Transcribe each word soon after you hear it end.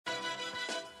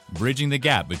Bridging the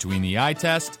gap between the eye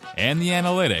test and the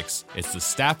analytics, it's the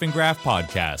Staff and Graph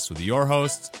Podcast with your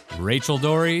hosts, Rachel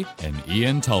Doerrie and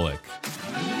Ian Tulloch.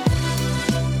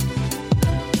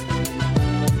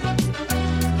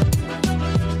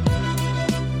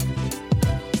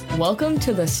 Welcome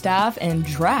to the Staff and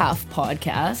Draft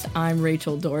Podcast. I'm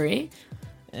Rachel Doerrie.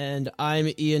 And I'm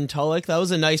Ian Tulloch. That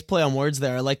was a nice play on words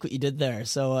there. I like what you did there.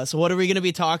 So what are we going to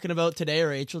be talking about today,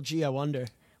 Rachel? Gee, I wonder.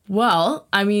 Well,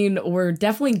 I mean, we're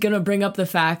definitely going to bring up the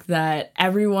fact that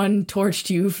everyone torched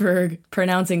you for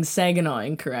pronouncing Saginaw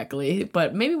incorrectly,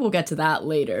 but maybe we'll get to that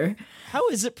later. How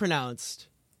is it pronounced?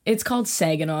 It's called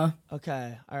Saginaw.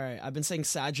 Okay, all right. I've been saying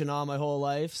Saginaw my whole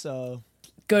life, so...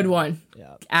 Good one.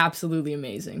 Yeah. Absolutely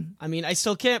amazing. I mean, I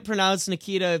still can't pronounce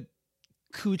Nikita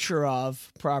Kucherov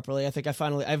properly.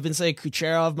 I've been saying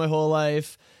Kucherov my whole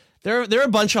life. There are a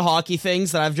bunch of hockey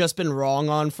things that I've just been wrong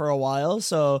on for a while,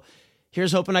 so...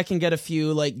 Here's hoping I can get a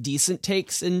few decent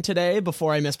takes in today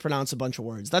before I mispronounce a bunch of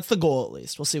words. That's the goal, at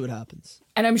least. We'll see what happens.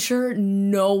 And I'm sure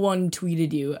no one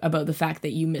tweeted you about the fact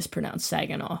that you mispronounced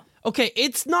Saginaw. Okay,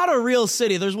 it's not a real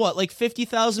city. There's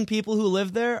 50,000 people who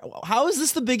live there? How is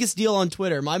this the biggest deal on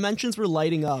Twitter? My mentions were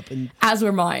lighting up. And as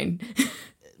were mine.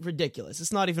 Ridiculous.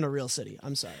 It's not even a real city.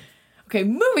 I'm sorry. Okay,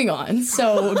 moving on.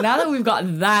 So now that we've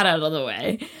got that out of the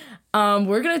way,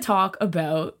 we're going to talk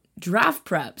about draft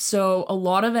prep. So a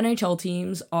lot of NHL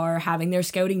teams are having their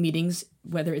scouting meetings,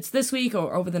 whether it's this week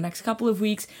or over the next couple of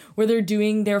weeks, where they're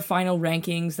doing their final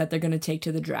rankings that they're going to take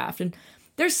to the draft. And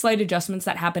there's slight adjustments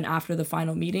that happen after the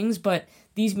final meetings, but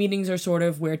these meetings are sort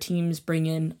of where teams bring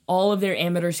in all of their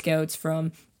amateur scouts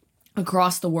from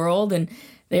across the world, and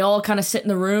they all kind of sit in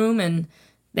the room and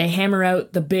they hammer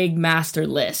out the big master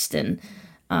list. And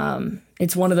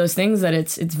it's one of those things that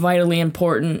it's vitally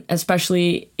important,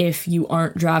 especially if you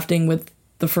aren't drafting with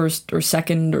the first or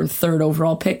second or third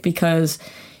overall pick, because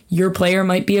your player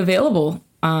might be available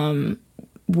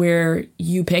where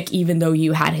you pick, even though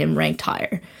you had him ranked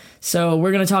higher. So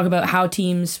we're going to talk about how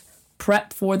teams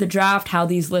prep for the draft, how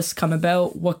these lists come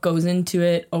about, what goes into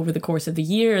it over the course of the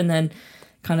year, and then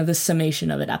kind of the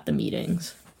summation of it at the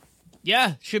meetings.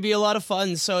 Yeah, should be a lot of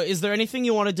fun. So is there anything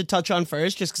you wanted to touch on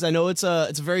first? Just because I know it's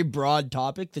a very broad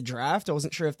topic, the draft. I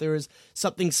wasn't sure if there was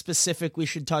something specific we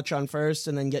should touch on first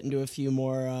and then get into a few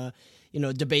more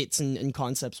debates and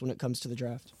concepts when it comes to the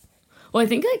draft. Well, I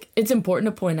think it's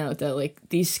important to point out that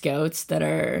these scouts that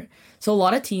are... So a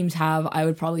lot of teams have, I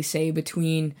would probably say,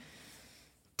 between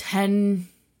 10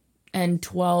 and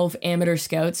 12 amateur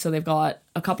scouts. So they've got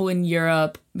a couple in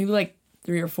Europe, maybe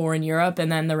 3 or 4 in Europe,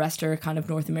 and then the rest are kind of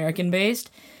North American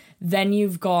based. Then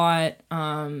you've got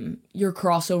your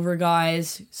crossover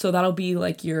guys. So that'll be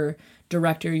your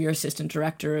director, your assistant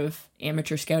director of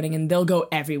amateur scouting, and they'll go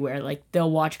everywhere.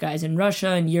 They'll watch guys in Russia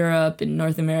and Europe and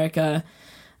North America.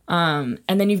 And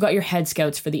then you've got your head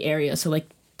scouts for the area. So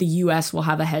the US will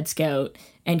have a head scout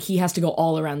and he has to go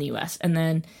all around the US. And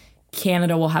then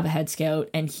Canada will have a head scout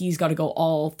and he's got to go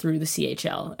all through the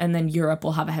CHL. And then Europe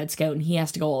will have a head scout and he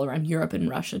has to go all around Europe and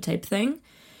Russia type thing.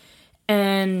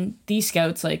 And these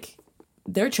scouts,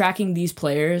 they're tracking these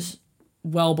players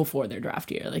well before their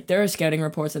draft year. There are scouting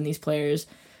reports on these players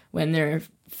when they're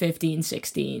 15,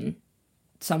 16,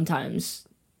 sometimes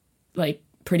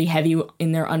pretty heavy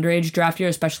in their underage draft year,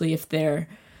 especially if they're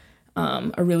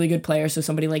a really good player. So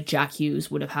somebody like Jack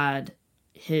Hughes would have had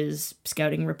his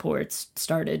scouting reports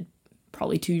started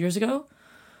probably 2 years ago.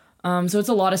 So it's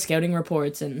a lot of scouting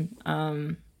reports, and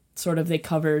they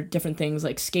cover different things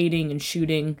like skating and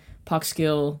shooting, puck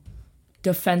skill,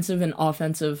 defensive and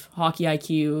offensive hockey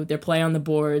IQ, their play on the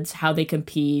boards, how they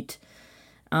compete.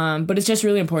 But it's just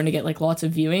really important to get lots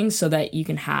of viewings so that you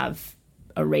can have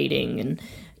a rating and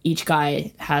each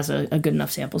guy has a good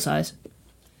enough sample size.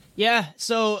 Yeah,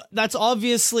 so that's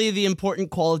obviously the important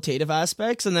qualitative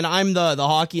aspects, and then I'm the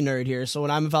hockey nerd here, so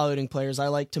when I'm evaluating players, I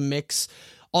like to mix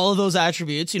all of those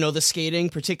attributes. The skating,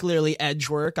 particularly edge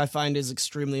work, I find is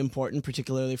extremely important,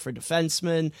 particularly for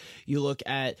defensemen. You look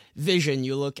at vision,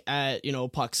 you look at,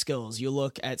 puck skills, you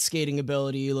look at skating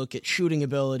ability, you look at shooting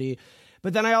ability.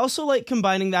 But then I also like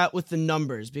combining that with the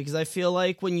numbers, because I feel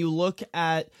like when you look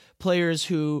at players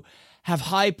who have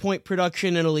high point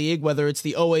production in a league, whether it's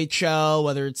the OHL,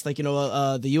 whether it's the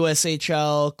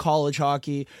USHL, college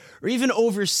hockey, or even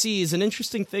overseas, an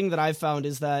interesting thing that I've found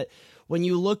is that when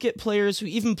you look at players who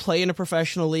even play in a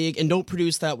professional league and don't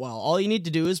produce that well, all you need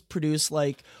to do is produce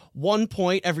 1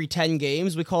 point every 10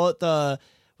 games. We call it the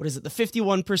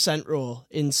 51% rule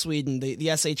in Sweden, the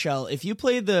SHL. If you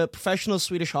play the professional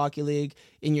Swedish hockey league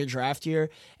in your draft year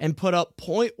and put up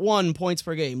 0.1 points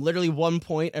per game, literally 1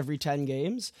 point every 10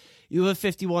 games, you have a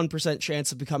 51%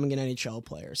 chance of becoming an NHL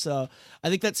player. So I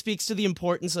think that speaks to the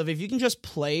importance of, if you can just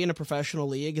play in a professional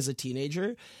league as a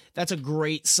teenager, that's a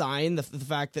great sign. The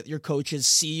fact that your coaches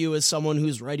see you as someone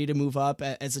who's ready to move up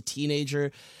as a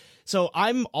teenager. So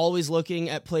I'm always looking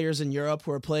at players in Europe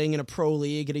who are playing in a pro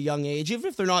league at a young age, even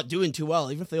if they're not doing too well,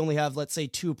 even if they only have, let's say,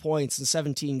 2 points in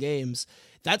 17 games.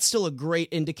 That's still a great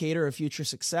indicator of future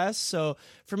success. So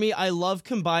for me, I love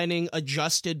combining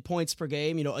adjusted points per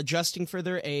game, adjusting for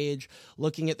their age,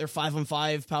 looking at their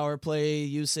 5-on-5 power play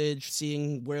usage,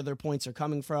 seeing where their points are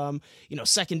coming from.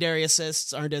 Secondary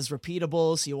assists aren't as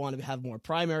repeatable, so you want to have more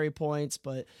primary points.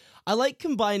 But I like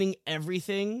combining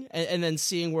everything and then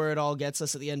seeing where it all gets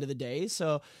us at the end of the day.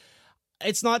 So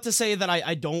it's not to say that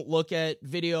I don't look at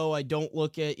video, I don't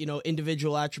look at,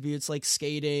 individual attributes like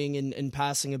skating and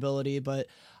passing ability, but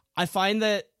I find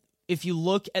that if you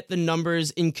look at the numbers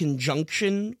in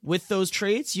conjunction with those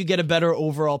traits, you get a better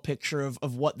overall picture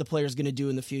of what the player is going to do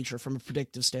in the future from a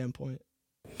predictive standpoint.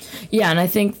 Yeah, and I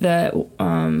think that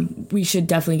we should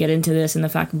definitely get into this and the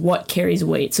fact what carries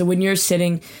weight. So when you're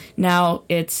sitting, now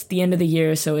it's the end of the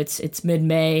year, so it's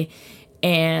mid-May,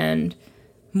 and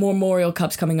Memorial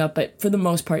Cup's coming up, but for the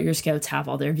most part, your scouts have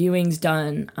all their viewings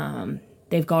done.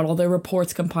 They've got all their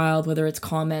reports compiled, whether it's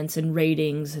comments and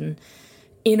ratings, and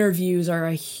interviews are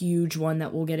a huge one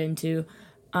that we'll get into.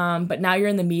 But now you're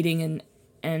in the meeting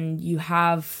and you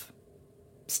have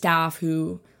staff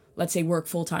who, let's say, work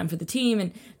full-time for the team,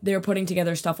 and they're putting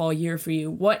together stuff all year for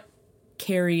you. What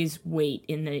carries weight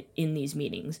in these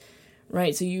meetings,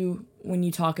 right? So when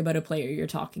you talk about a player, you're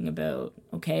talking about,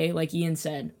 okay, like Ian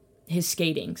said, his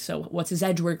skating. So what's his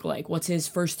edge work like? What's his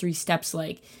first 3 steps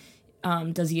like?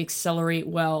 Does he accelerate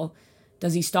well?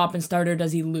 Does he stop and start, or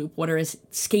does he loop? What are his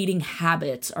skating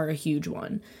habits are a huge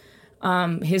one.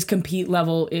 His compete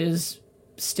level is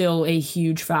still a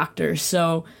huge factor.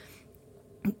 So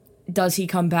does he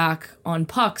come back on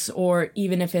pucks, or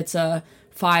even if it's a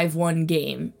 5-1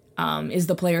 game, is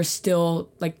the player still,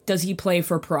 does he play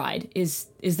for pride? Is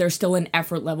there still an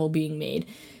effort level being made?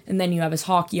 And then you have his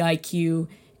hockey IQ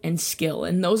and skill,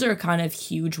 and those are kind of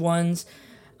huge ones,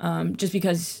 just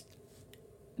because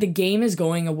the game is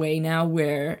going away now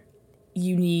where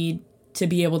you need to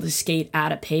be able to skate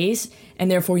at a pace,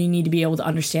 and therefore you need to be able to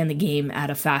understand the game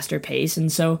at a faster pace.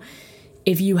 And so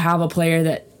if you have a player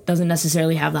that doesn't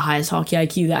necessarily have the highest hockey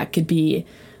IQ, that could be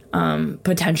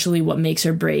potentially what makes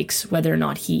or breaks whether or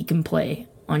not he can play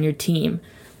on your team.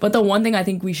 But the one thing I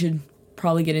think we should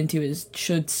probably get into is,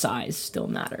 should size still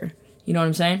matter? You know what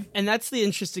I'm saying? And that's the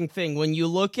interesting thing. When you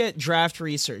look at draft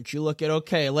research, you look at,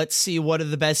 okay, let's see what are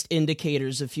the best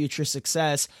indicators of future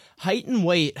success. Height and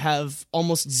weight have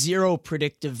almost zero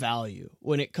predictive value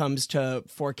when it comes to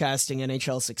forecasting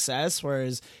NHL success,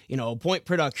 whereas, point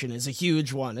production is a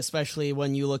huge one, especially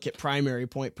when you look at primary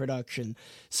point production.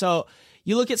 So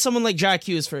you look at someone like Jack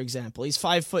Hughes, for example. He's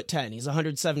 5'10", he's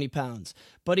 170 pounds,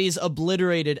 but he's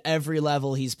obliterated every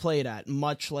level he's played at,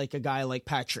 much like a guy like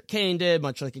Patrick Kane did,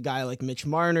 much like a guy like Mitch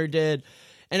Marner did.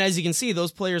 And as you can see,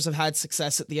 those players have had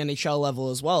success at the NHL level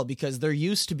as well, because they're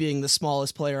used to being the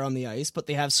smallest player on the ice, but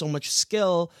they have so much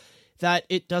skill that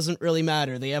it doesn't really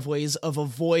matter. They have ways of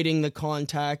avoiding the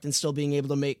contact and still being able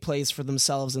to make plays for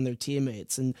themselves and their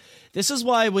teammates. And this is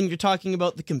why when you're talking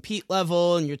about the compete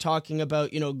level and you're talking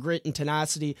about, grit and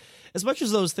tenacity, as much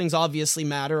as those things obviously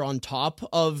matter on top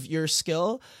of your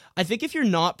skill, I think if you're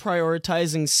not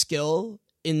prioritizing skill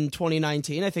in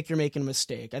 2019, I think you're making a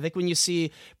mistake. I think when you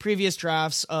see previous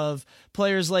drafts of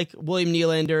players like William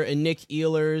Nylander and Nick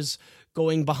Ehlers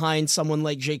going behind someone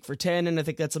like Jake Virtanen, I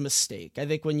think that's a mistake. I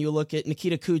think when you look at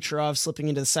Nikita Kucherov slipping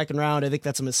into the second round, I think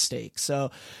that's a mistake.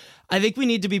 So I think we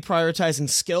need to be prioritizing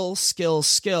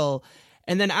skill.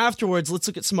 And then afterwards, let's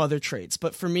look at some other traits.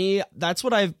 But for me, that's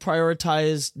what I've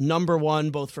prioritized number one,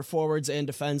 both for forwards and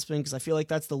defensemen, because I feel like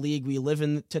that's the league we live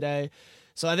in today.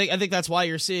 So I think that's why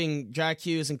you're seeing Jack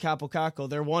Hughes and Kaapo Kakko.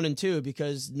 They're 1 and 2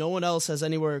 because no one else has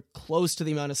anywhere close to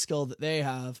the amount of skill that they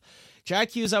have.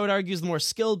 Jack Hughes, I would argue, is the more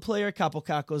skilled player. Kaapo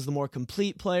Kakko is the more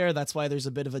complete player. That's why there's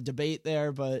a bit of a debate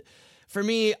there. But for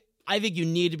me, I think you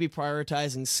need to be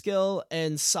prioritizing skill,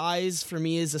 and size for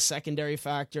me is a secondary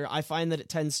factor. I find that it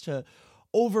tends to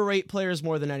overrate players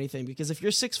more than anything, because if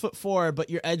you're 6'4",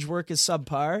 but your edge work is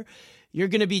subpar, you're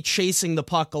going to be chasing the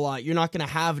puck a lot. You're not going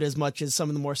to have it as much as some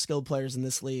of the more skilled players in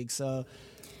this league. So,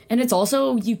 and it's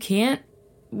also, you can't,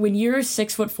 when you're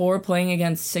 6'4" playing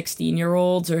against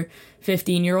 16-year-olds or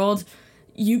 15-year-olds,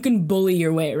 you can bully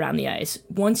your way around the ice.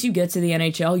 Once you get to the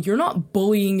NHL, you're not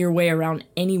bullying your way around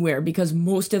anywhere, because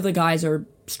most of the guys are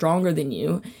stronger than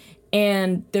you.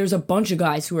 And there's a bunch of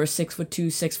guys who are 6'2",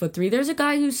 6'3". There's a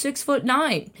guy who's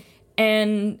 6'9",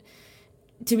 and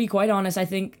to be quite honest, I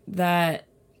think that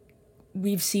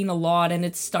we've seen a lot and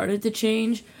it's started to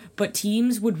change, but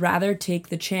teams would rather take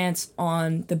the chance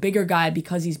on the bigger guy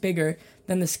because he's bigger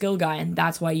than the skill guy, and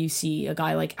that's why you see a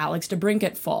guy like Alex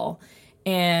DeBrincat fall.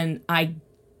 And I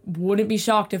wouldn't be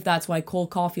shocked if that's why Cole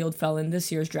Caulfield fell in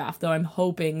this year's draft, though I'm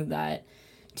hoping that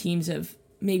teams have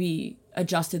maybe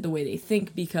adjusted the way they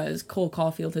think, because Cole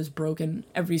Caulfield has broken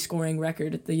every scoring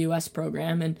record at the U.S.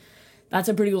 program, and that's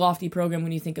a pretty lofty program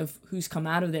when you think of who's come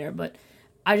out of there. But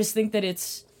I just think that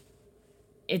it's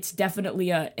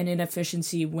definitely an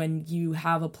inefficiency when you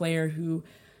have a player who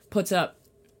puts up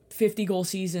 50-goal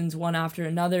seasons one after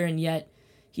another, and yet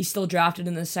he's still drafted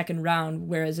in the second round,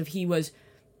 whereas if he was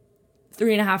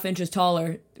 3.5 inches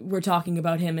taller, we're talking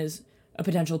about him as a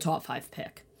potential top 5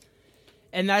 pick.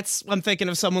 And I'm thinking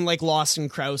of someone like Lawson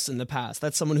Krause in the past.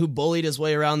 That's someone who bullied his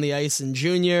way around the ice in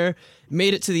junior,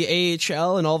 made it to the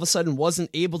AHL, and all of a sudden wasn't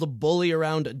able to bully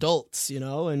around adults,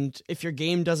 and if your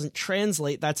game doesn't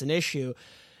translate, that's an issue.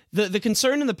 The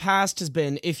concern in the past has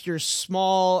been if you're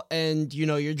small and,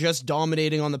 you're just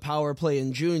dominating on the power play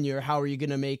in junior, how are you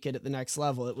going to make it at the next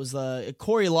level? It was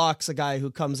Corey Locke's a guy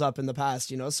who comes up in the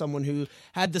past, someone who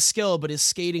had the skill, but his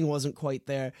skating wasn't quite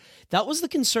there. That was the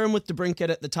concern with DeBrincat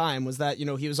at the time, was that,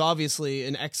 he was obviously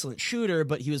an excellent shooter,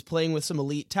 but he was playing with some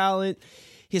elite talent.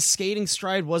 His skating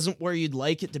stride wasn't where you'd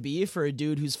like it to be for a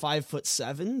dude who's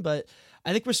 5'7", but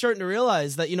I think we're starting to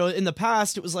realize that, in the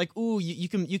past it was like, ooh, you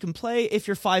can play if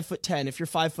you're 5'10", if you're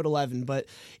 5'11", but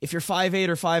if you're 5'8"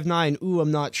 or 5'9", ooh,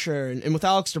 I'm not sure. And with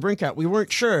Alex DeBrincat, we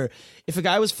weren't sure if a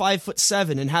guy was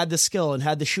 5'7" and had the skill and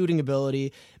had the shooting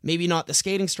ability, maybe not the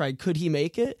skating stride, could he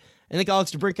make it? I think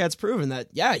Alex DeBrincat's proven that,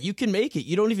 yeah, you can make it.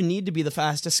 You don't even need to be the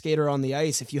fastest skater on the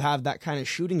ice if you have that kind of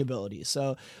shooting ability.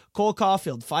 So Cole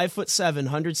Caulfield, 5'7",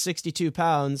 162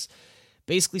 pounds,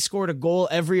 basically scored a goal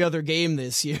every other game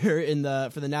this year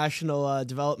for the national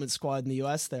development squad in the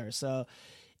U.S. there. So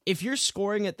if you're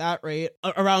scoring at that rate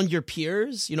around your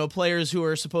peers, players who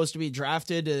are supposed to be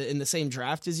drafted in the same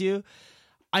draft as you,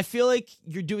 I feel like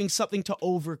you're doing something to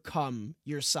overcome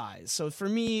your size. So for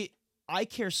me, I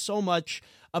care so much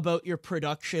about your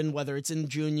production, whether it's in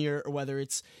junior or whether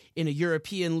it's in a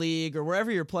European league or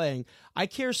wherever you're playing. I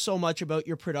care so much about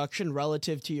your production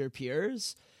relative to your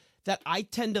peers that I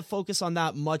tend to focus on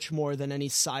that much more than any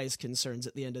size concerns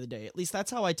at the end of the day. At least that's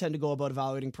how I tend to go about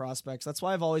evaluating prospects. That's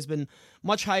why I've always been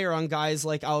much higher on guys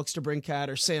like Alex DeBrincat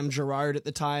or Sam Girard at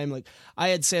the time. Like, I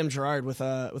had Sam Girard with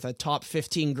a top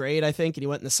 15 grade, I think, and he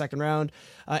went in the second round.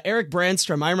 Eric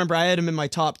Brandstrom, I remember I had him in my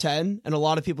top 10, and a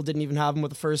lot of people didn't even have him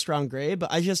with a first round grade,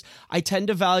 but I tend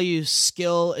to value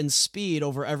skill and speed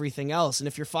over everything else. And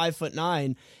if you're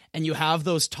 5'9" and you have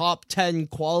those top 10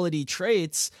 quality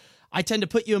traits, I tend to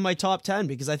put you in my top 10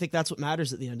 because I think that's what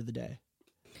matters at the end of the day.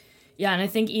 Yeah, and I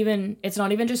think it's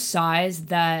not even just size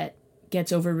that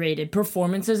gets overrated.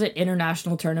 Performances at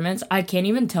international tournaments, I can't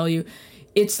even tell you.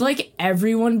 It's like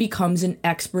everyone becomes an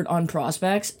expert on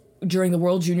prospects during the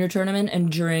World Junior Tournament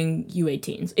and during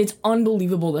U18s. It's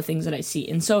unbelievable the things that I see.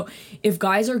 And so if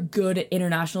guys are good at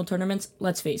international tournaments,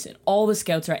 let's face it, all the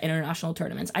scouts are at international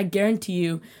tournaments. I guarantee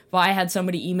you, if I had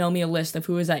somebody email me a list of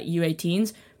who is at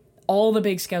U18s, all the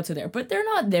big scouts are there, but they're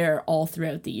not there all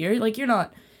throughout the year. Like, you're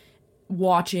not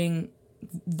watching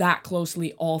that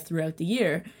closely all throughout the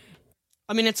year.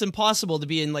 I mean, it's impossible to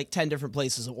be in like 10 different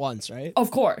places at once, right?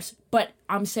 Of course. But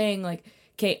I'm saying, like,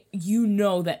 okay,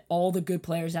 that all the good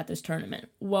players at this tournament.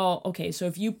 Well, okay, so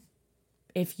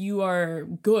if you are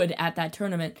good at that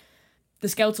tournament, the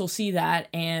scouts will see that,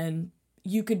 and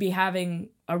you could be having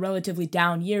a relatively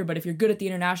down year, but if you're good at the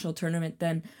international tournament,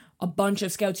 then a bunch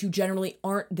of scouts who generally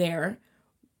aren't there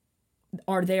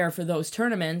are there for those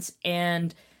tournaments,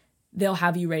 and they'll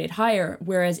have you rated higher.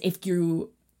 Whereas if you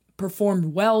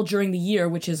performed well during the year,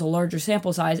 which is a larger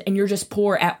sample size, and you're just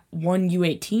poor at one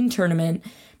U18 tournament,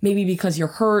 maybe because you're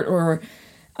hurt or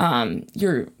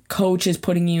your coach is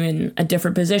putting you in a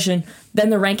different position, then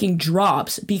the ranking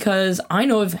drops. Because I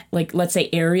know of, like, let's say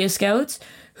area scouts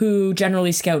who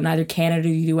generally scout in either Canada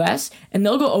or the US, and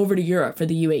they'll go over to Europe for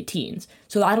the U18s.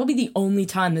 So that'll be the only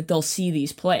time that they'll see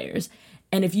these players.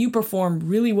 And if you perform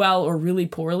really well or really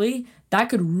poorly, that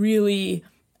could really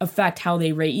affect how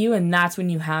they rate you, and that's when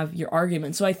you have your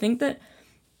argument. So I think that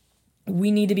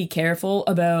we need to be careful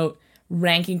about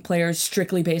ranking players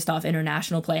strictly based off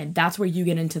international play, and that's where you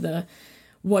get into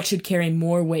what should carry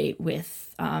more weight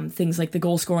with things like the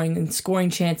goal scoring and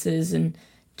scoring chances and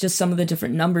just some of the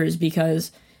different numbers.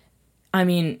 Because, I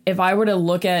mean, if I were to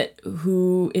look at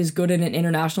who is good in an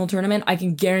international tournament, I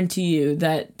can guarantee you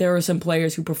that there are some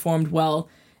players who performed well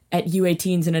at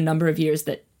U18s in a number of years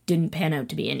that didn't pan out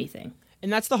to be anything.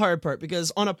 And that's the hard part,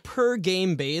 because on a per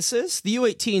game basis, the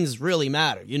U18s really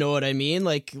matter. You know what I mean?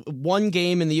 Like, one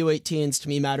game in the U18s to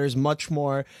me matters much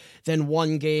more than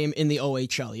one game in the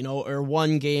OHL, you know, or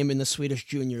one game in the Swedish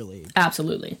Junior League.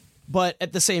 Absolutely. But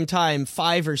at the same time,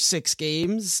 5 or 6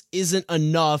 games isn't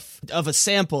enough of a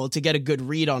sample to get a good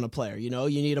read on a player. You know,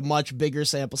 you need a much bigger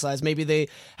sample size. Maybe they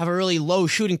have a really low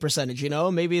shooting percentage, you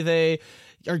know, maybe they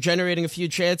are generating a few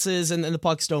chances and the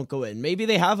pucks don't go in. Maybe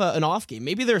they have an off game.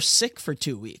 Maybe they're sick for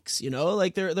 2 weeks, you know,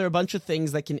 like there are a bunch of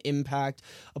things that can impact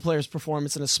a player's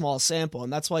performance in a small sample.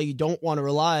 And that's why you don't want to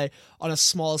rely on a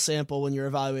small sample when you're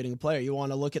evaluating a player. You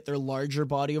want to look at their larger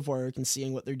body of work and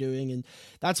seeing what they're doing. And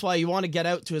that's why you want to get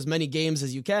out to as many games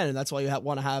as you can. And that's why you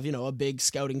want to have, you know, a big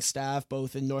scouting staff,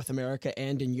 both in North America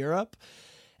and in Europe.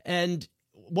 And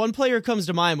one player comes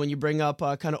to mind when you bring up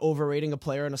kind of overrating a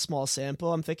player in a small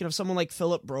sample. I'm thinking of someone like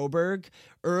Philip Broberg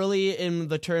early in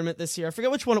the tournament this year. I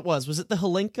forget which one it was. Was it the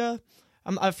Hlinka?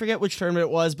 I forget which tournament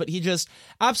it was, but he just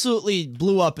absolutely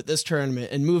blew up at this tournament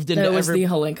and moved into... It was the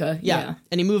Hlinka, yeah.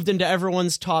 And he moved into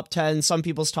everyone's top 10, some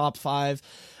people's top 5.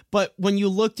 But when you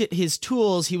looked at his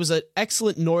tools, he was an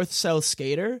excellent north-south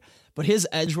skater, but his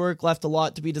edge work left a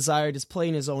lot to be desired. His play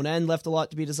in his own end left a lot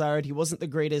to be desired. He wasn't the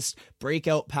greatest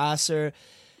breakout passer.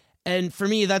 And for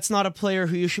me, that's not a player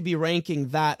who you should be ranking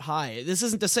that high. This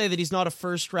isn't to say that he's not a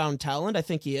first-round talent. I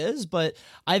think he is, but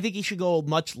I think he should go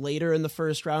much later in the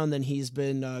first round than he's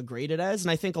been graded as. And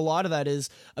I think a lot of that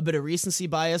is a bit of recency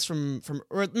bias from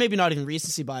or maybe not even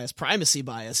recency bias, primacy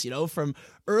bias, you know, from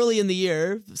early in the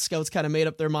year. The scouts kind of made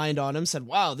up their mind on him, said,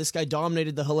 wow, this guy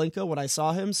dominated the Hlinka when I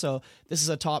saw him, so this is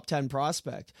a top 10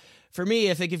 prospect. For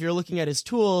me, I think if you're looking at his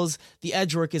tools, the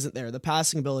edge work isn't there. The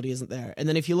passing ability isn't there. And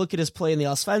then if you look at his play in the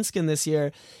Allsvenskan this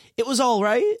year, it was all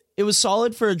right. It was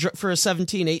solid for a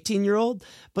 17, 18-year-old,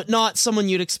 but not someone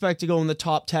you'd expect to go in the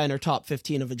top 10 or top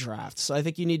 15 of a draft. So I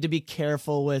think you need to be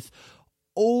careful with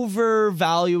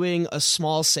overvaluing a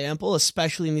small sample,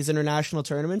 especially in these international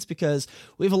tournaments, because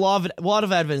we have a lot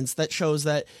of evidence that shows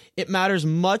that it matters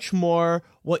much more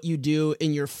what you do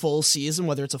in your full season,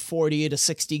 whether it's a 40 to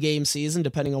 60 game season,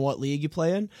 depending on what league you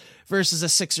play in, versus a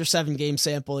 6 or 7 game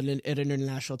sample in an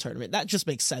international tournament. That just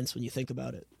makes sense when you think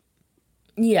about it.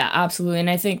 Yeah, absolutely. And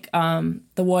I think the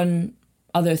one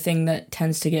other thing that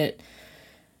tends to get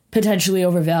potentially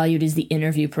overvalued is the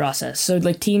interview process. So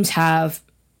like teams have,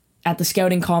 at the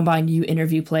scouting combine, you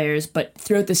interview players, but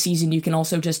throughout the season, you can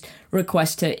also just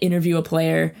request to interview a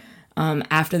player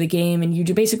after the game, and you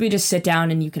basically just sit down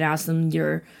and you can ask them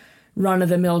your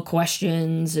run-of-the-mill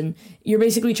questions, and you're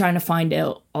basically trying to find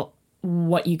out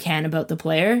what you can about the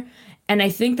player. And I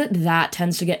think that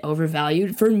tends to get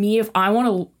overvalued. For me, if I want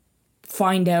to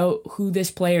find out who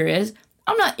this player is,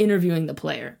 I'm not interviewing the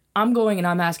player. I'm going and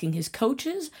I'm asking his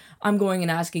coaches. I'm going and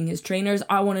asking his trainers.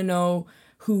 I want to know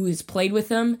who has played with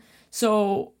him.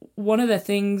 So one of the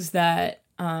things that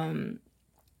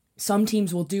some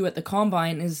teams will do at the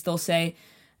combine is they'll say,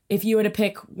 if you had to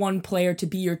pick one player to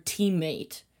be your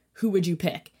teammate, who would you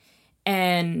pick?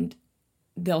 And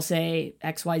they'll say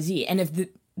XYZ. And if the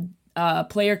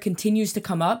player continues to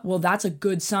come up, well, that's a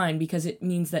good sign, because it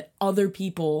means that other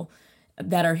people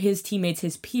that are his teammates,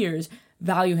 his peers,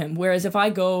 value him. Whereas if I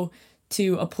go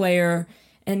to a player,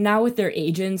 and now with their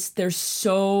agents, they're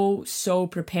so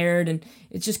prepared, and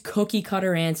it's just cookie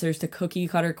cutter answers to cookie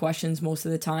cutter questions most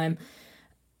of the time,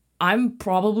 I'm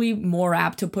probably more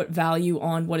apt to put value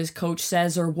on what his coach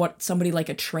says or what somebody like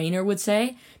a trainer would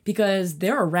say, because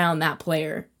they're around that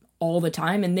player all the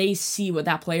time and they see what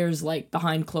that player is like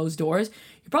behind closed doors.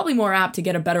 You're probably more apt to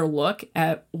get a better look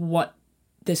at what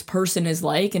this person is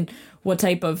like and what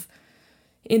type of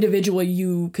individual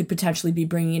you could potentially be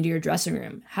bringing into your dressing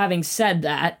room. Having said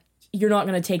that, you're not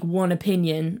going to take one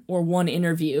opinion or one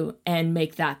interview and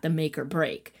make that the make or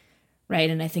break,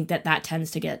 right? And I think that tends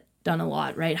to get done a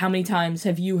lot, right? How many times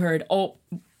have you heard, oh,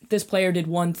 this player did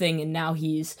one thing and now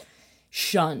he's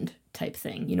shunned type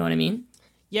thing? You know what I mean?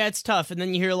 Yeah, it's tough. And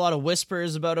then you hear a lot of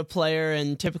whispers about a player,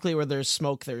 and typically where there's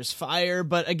smoke, there's fire.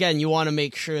 But again, you want to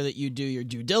make sure that you do your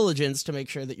due diligence to make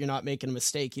sure that you're not making a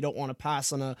mistake. You don't want to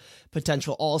pass on a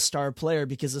potential all-star player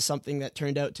because of something that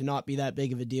turned out to not be that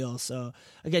big of a deal. So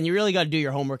again, you really got to do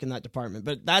your homework in that department.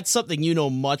 But that's something you know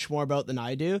much more about than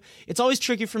I do. It's always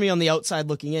tricky for me on the outside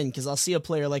looking in, because I'll see a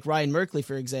player like Ryan Merkley,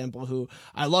 for example, who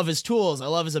I love his tools, I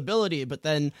love his ability, but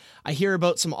then I hear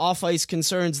about some off-ice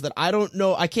concerns that I don't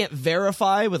know, I can't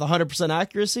verify with 100%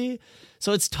 accuracy.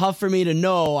 So it's tough for me to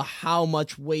know how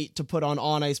much weight to put on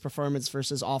on-ice performance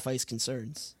versus off-ice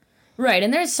concerns. Right,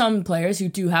 and there's some players who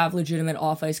do have legitimate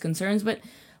off-ice concerns, but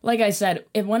like I said,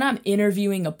 when I'm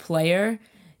interviewing a player,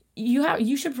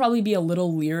 you should probably be a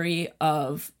little leery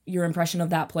of your impression of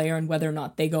that player and whether or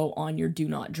not they go on your do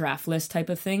not draft list type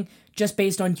of thing, just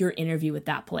based on your interview with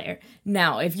that player.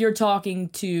 Now, if you're talking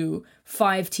to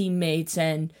 5 teammates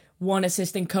and 1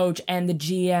 assistant coach and the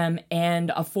GM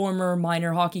and a former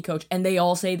minor hockey coach, and they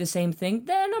all say the same thing,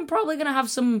 then I'm probably going to have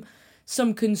some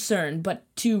concern. But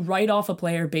to write off a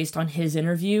player based on his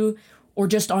interview or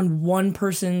just on one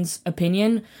person's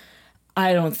opinion,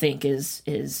 I don't think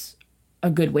is a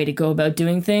good way to go about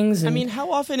doing things. And I mean,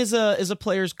 how often is a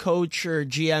player's coach or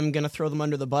GM going to throw them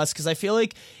under the bus? Because I feel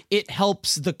like it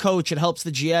helps the coach, it helps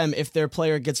the GM if their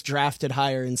player gets drafted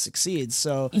higher and succeeds.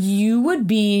 So you would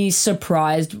be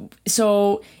surprised.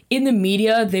 So in the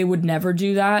media, they would never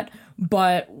do that.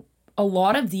 But a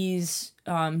lot of these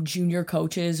junior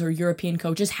coaches or European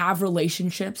coaches have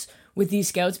relationships with these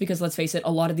scouts because, let's face it,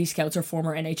 a lot of these scouts are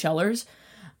former NHLers.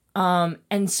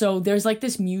 And so there's like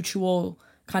this mutual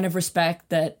kind of respect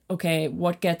that, okay,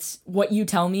 what you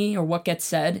tell me or what gets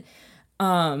said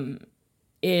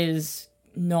is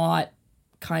not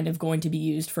kind of going to be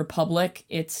used for public.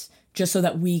 It's just so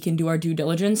that we can do our due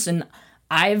diligence. And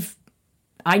I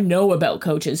know about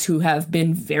coaches who have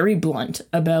been very blunt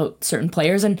about certain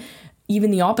players, and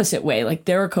even the opposite way. Like,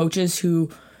 there are coaches who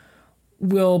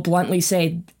will bluntly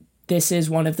say, this is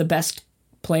one of the best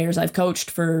players I've coached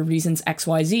for reasons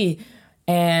XYZ.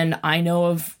 And I know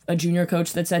of a junior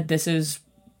coach that said, this is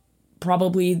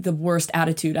probably the worst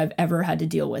attitude I've ever had to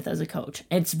deal with as a coach.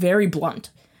 It's very blunt,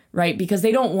 right? Because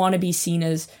they don't want to be seen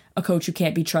as a coach who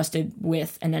can't be trusted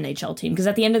with an NHL team. Because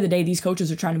at the end of the day, these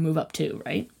coaches are trying to move up too,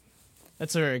 right?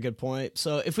 That's a very good point.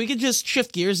 So if we could just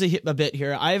shift gears a bit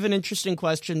here, I have an interesting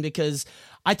question because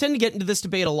I tend to get into this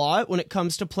debate a lot when it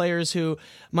comes to players who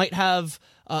might have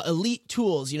elite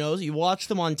tools. You know, you watch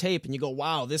them on tape and you go,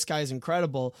 wow, this guy's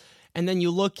incredible. And then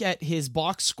you look at his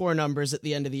box score numbers at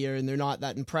the end of the year, and they're not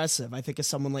that impressive. I think of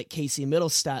someone like Casey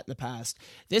Middlestat in the past.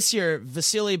 This year,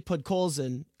 Vasily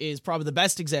Podkolzin is probably the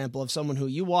best example of someone who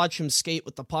you watch him skate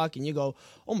with the puck, and you go,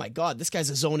 oh my God, this guy's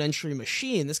a zone entry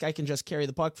machine. This guy can just carry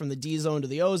the puck from the D zone to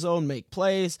the O zone, make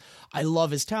plays. I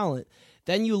love his talent.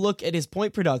 Then you look at his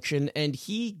point production, and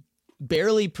he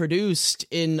barely produced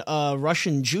in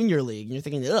Russian junior league. And you're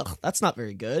thinking, ugh, that's not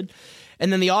very good.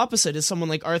 And then the opposite is someone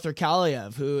like Arthur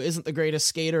Kaliev, who isn't the greatest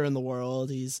skater in the world.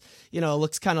 He's,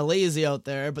 looks kind of lazy out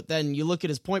there. But then you look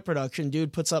at his point production,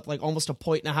 dude puts up like almost 1.5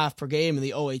 points per game in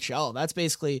the OHL. That's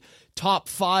basically top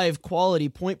 5 quality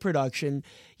point production.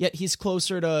 Yet he's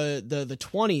closer to the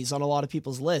 20s on a lot of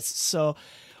people's lists. So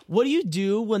what do you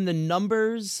do when the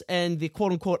numbers and the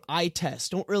quote unquote eye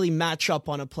test don't really match up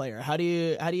on a player? How do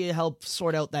you help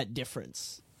sort out that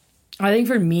difference? I think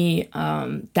for me,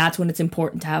 that's when it's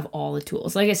important to have all the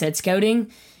tools. Like I said,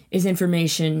 scouting is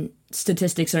information,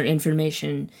 statistics are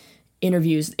information,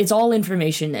 interviews, it's all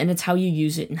information, and it's how you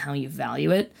use it and how you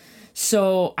value it.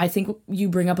 So I think you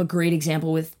bring up a great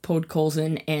example with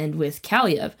Podkolzin and with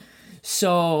Kaliev.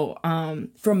 So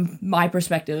from my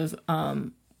perspective,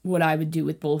 what I would do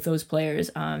with both those players,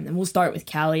 and we'll start with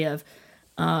Kaliev,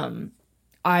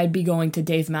 I'd be going to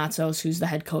Dave Matsos, who's the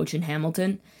head coach in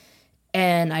Hamilton,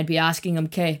 and I'd be asking him,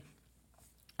 okay,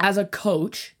 as a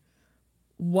coach,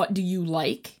 what do you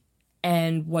like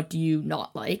and what do you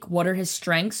not like? What are his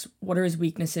strengths? What are his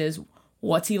weaknesses?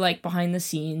 What's he like behind the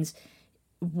scenes?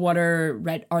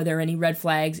 Are there any red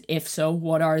flags? If so,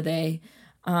 what are they?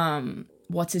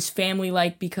 What's his family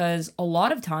like? Because a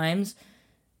lot of times,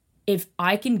 if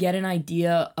I can get an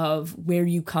idea of where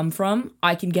you come from,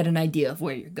 I can get an idea of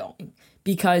where you're going,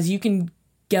 because you can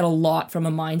get a lot from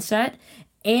a mindset.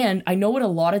 And I know what a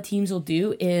lot of teams will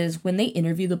do is when they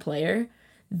interview the player,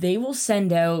 they will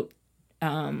send out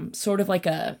sort of like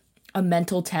a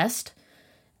mental test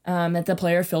that the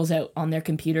player fills out on their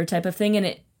computer type of thing.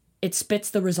 And it spits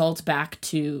the results back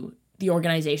to the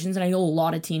organizations. And I know a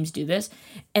lot of teams do this.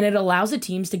 And it allows the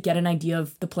teams to get an idea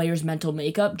of the player's mental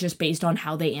makeup just based on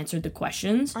how they answered the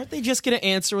questions. Aren't they just going to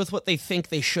answer with what they think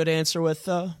they should answer with,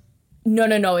 though?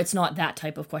 No. It's not that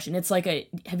type of question. It's like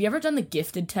have you ever done the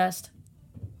gifted test?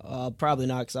 Probably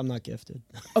not, because I'm not gifted.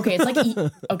 Okay, it's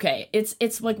like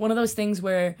it's like one of those things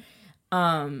where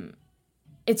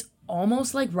it's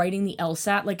almost like writing the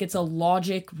LSAT. Like, it's a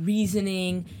logic,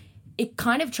 reasoning. It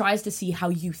kind of tries to see how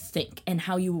you think and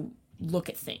how you look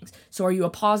at things. So are you a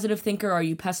positive thinker? Are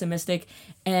you pessimistic?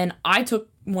 And I took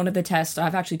one of the tests.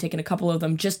 I've actually taken a couple of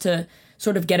them just to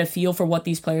sort of get a feel for what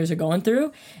these players are going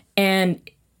through. And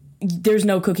there's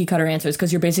no cookie cutter answers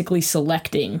because you're basically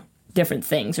selecting different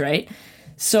things, right?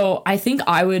 So I think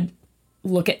I would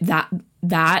look at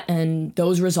that and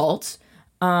those results.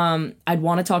 I'd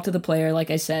want to talk to the player,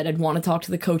 like I said. I'd want to talk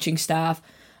to the coaching staff.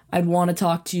 I'd want to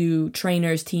talk to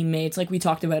trainers, teammates, like we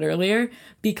talked about earlier,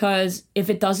 because if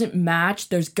it doesn't match,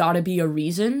 there's got to be a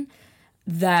reason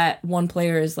that one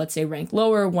player is, let's say, ranked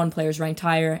lower, one player is ranked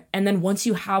higher. And then once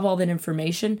you have all that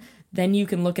information, then you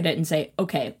can look at it and say,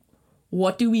 okay,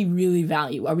 what do we really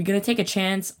value? Are we going to take a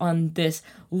chance on this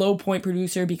low point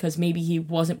producer because maybe he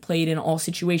wasn't played in all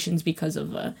situations because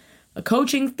of a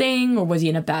coaching thing, or was he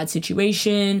in a bad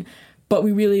situation, but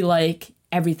we really like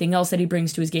everything else that he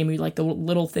brings to his game, we like the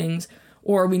little things?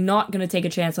 Or are we not going to take a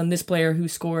chance on this player who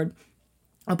scored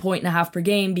 1.5 points per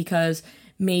game because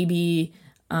maybe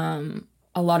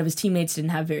a lot of his teammates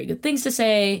didn't have very good things to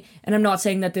say? And I'm not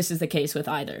saying that this is the case with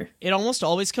either. It almost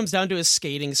always comes down to his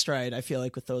skating stride, I feel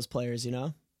like, with those players, you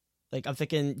know? Like, I'm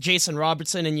thinking Jason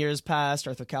Robertson in years past,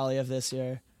 Arthur Kaliev this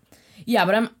year. Yeah,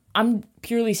 but I'm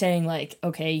purely saying, like,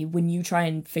 okay, when you try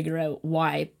and figure out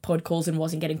why Podkolzin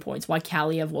wasn't getting points, why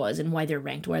Kaliev was, and why they're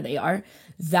ranked where they are,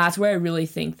 that's where I really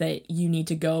think that you need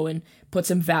to go and put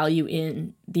some value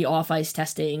in the off-ice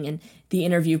testing and the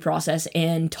interview process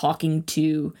and talking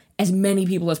to as many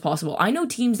people as possible. I know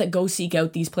teams that go seek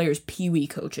out these players' peewee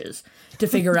coaches to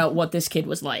figure out what this kid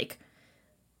was like.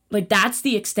 Like, that's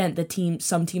the extent that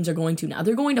some teams are going to now.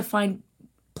 They're going to find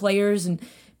players and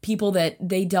people that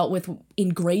they dealt with in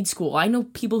grade school. I know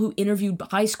people who interviewed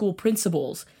high school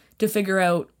principals to figure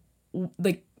out,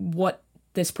 like, what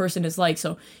this person is like.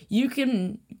 So you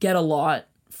can get a lot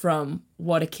from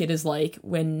what a kid is like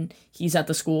when he's at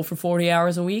the school for 40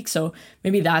 hours a week. So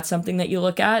maybe that's something that you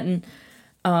look at. And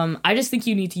I just think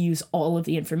you need to use all of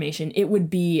the information. It would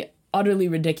be utterly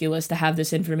ridiculous to have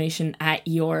this information at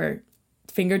your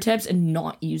fingertips and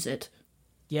not use it.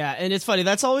 Yeah, and it's funny,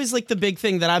 that's always like the big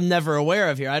thing that I'm never aware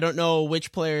of here. I don't know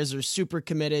which players are super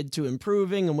committed to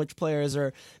improving and which players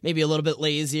are maybe a little bit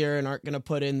lazier and aren't going to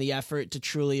put in the effort to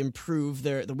truly improve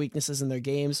the weaknesses in their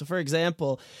game. So for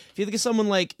example, if you think of someone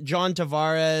like John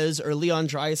Tavares or Leon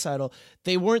Draisaitl,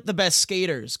 they weren't the best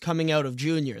skaters coming out of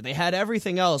junior. They had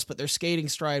everything else, but their skating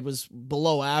stride was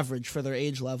below average for their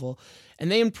age level. And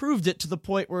they improved it to the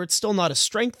point where it's still not a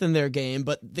strength in their game,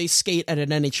 but they skate at an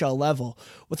NHL level.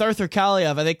 With Arthur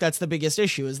Kaliev, I think that's the biggest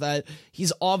issue, is that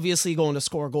he's obviously going to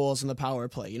score goals in the power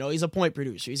play. You know, he's a point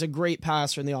producer. He's a great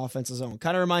passer in the offensive zone.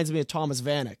 Kind of reminds me of Thomas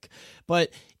Vanek.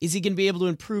 But is he going to be able to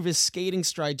improve his skating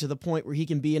stride to the point where he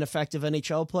can be an effective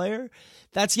NHL player?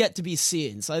 That's yet to be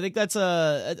seen. So I think that's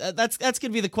going to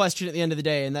be the question at the end of the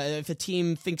day. And if a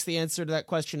team thinks the answer to that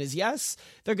question is yes,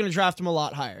 they're going to draft him a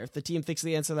lot higher. If the team thinks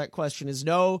the answer to that question is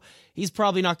no, he's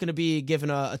probably not going to be given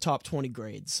a top 20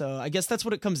 grade. So I guess that's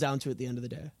what it comes down to at the end of the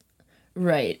day.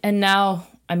 Right. And now,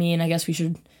 I mean, I guess we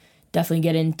should definitely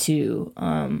get into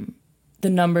the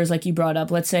numbers like you brought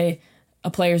up. Let's say a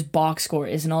player's box score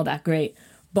isn't all that great,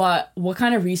 but what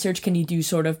kind of research can you do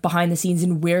sort of behind the scenes,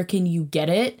 and where can you get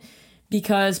it?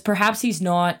 Because perhaps he's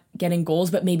not getting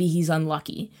goals, but maybe he's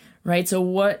unlucky, right? So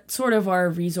what sort of are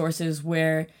resources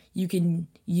where you can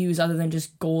use other than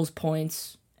just goals,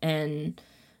 points, and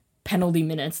penalty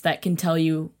minutes that can tell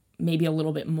you maybe a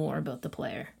little bit more about the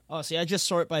player? Oh, see, I just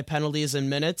sort by penalties and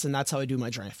minutes, and that's how I do my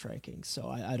draft rankings. So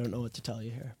I don't know what to tell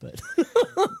you here, but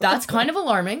that's kind of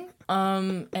alarming.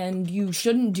 And you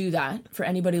shouldn't do that for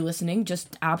anybody listening.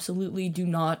 Just absolutely do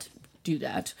not do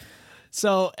that.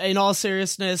 So in all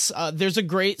seriousness, there's a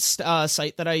great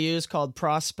site that I use called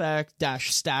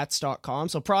prospect-stats.com.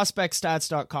 So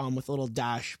prospectstats.com with a little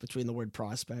dash between the word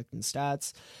prospect and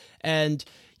stats. And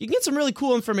you can get some really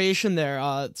cool information there.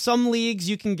 Some leagues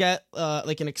you can get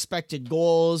like an expected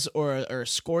goals or a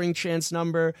scoring chance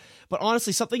number. But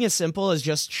honestly, something as simple as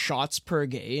just shots per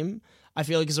game, I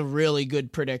feel like is a really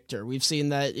good predictor. We've seen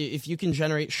that if you can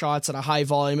generate shots at a high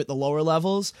volume at the lower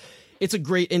levels, it's a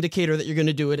great indicator that you're going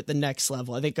to do it at the next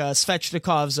level. I think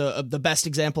Svechnikov's the best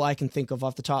example I can think of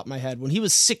off the top of my head. When he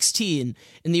was 16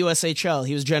 in the USHL,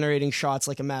 he was generating shots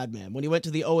like a madman. When he went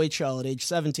to the OHL at age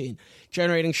 17,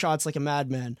 generating shots like a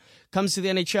madman. Comes to the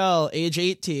NHL, age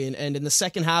 18, and in the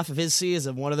second half of his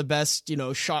season, one of the best,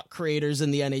 shot creators in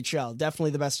the NHL.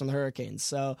 Definitely the best on the Hurricanes.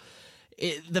 So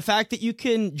the fact that you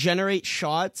can generate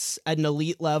shots at an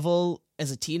elite level as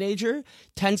a teenager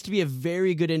tends to be a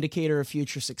very good indicator of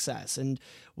future success. And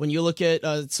when you look at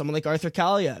someone like Arthur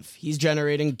Kaliev, he's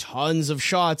generating tons of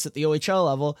shots at the OHL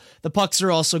level. The pucks are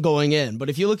also going in.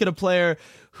 But if you look at a player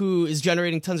who is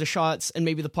generating tons of shots and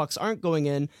maybe the pucks aren't going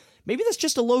in, maybe that's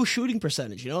just a low shooting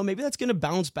percentage, Maybe that's going to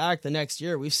bounce back the next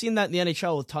year. We've seen that in the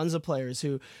NHL with tons of players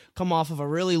who come off of a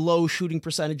really low shooting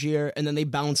percentage year and then they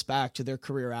bounce back to their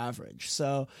career average.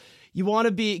 So you want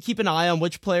to keep an eye on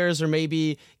which players are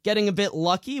maybe getting a bit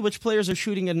lucky, which players are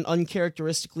shooting at an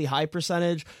uncharacteristically high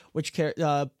percentage, which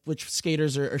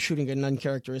skaters are shooting at an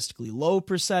uncharacteristically low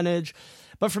percentage.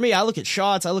 But for me, I look at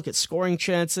shots, I look at scoring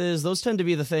chances. Those tend to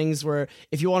be the things where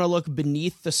if you want to look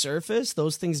beneath the surface,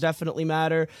 those things definitely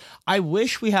matter. I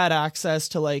wish we had access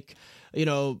to, like, you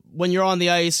know, when you're on the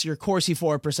ice, your Corsi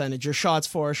for percentage, your shots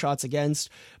for, shots against.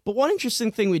 But one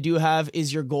interesting thing we do have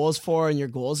is your goals for and your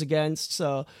goals against.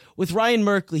 So with Ryan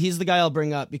Merkley, he's the guy I'll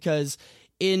bring up because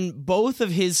in both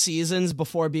of his seasons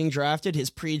before being drafted,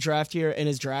 his pre-draft year and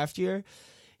his draft year,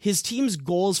 his team's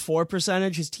goals for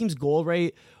percentage, his team's goal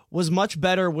rate was much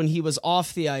better when he was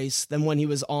off the ice than when he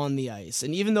was on the ice.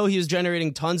 And even though he was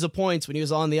generating tons of points when he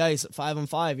was on the ice at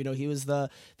 5-on-5, you know, he was the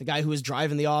guy who was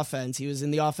driving the offense. He was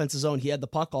in the offensive zone. He had the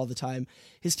puck all the time.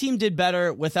 His team did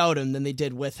better without him than they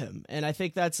did with him. And I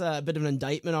think that's a bit of an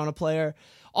indictment on a player.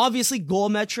 Obviously, goal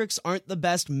metrics aren't the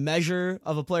best measure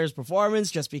of a player's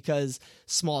performance just because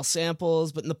small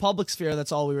samples, but in the public sphere,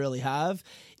 that's all we really have.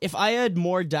 If I had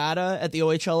more data at the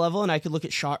OHL level and I could look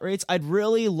at shot rates, I'd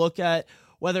really look at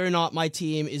whether or not my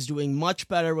team is doing much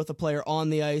better with a player on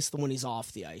the ice than when he's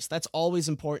off the ice. That's always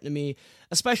important to me,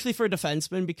 especially for a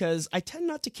defenseman, because I tend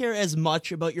not to care as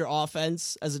much about your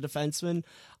offense as a defenseman.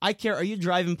 I care, are you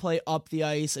driving play up the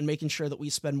ice and making sure that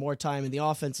we spend more time in the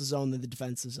offensive zone than the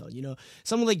defensive zone? You know,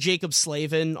 someone like Jacob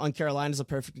Slavin on Carolina is a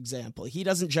perfect example. He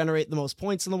doesn't generate the most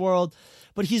points in the world,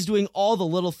 but he's doing all the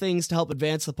little things to help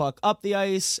advance the puck up the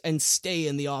ice and stay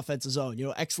in the offensive zone. You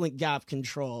know, excellent gap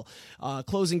control,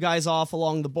 closing guys off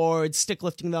along the board, stick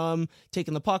lifting them,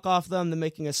 taking the puck off them, then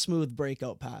making a smooth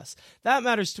breakout pass. That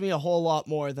matters to me a whole lot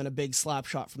more than a big slap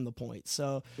shot from the point.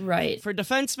 So right. For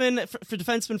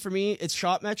defensemen, for me, it's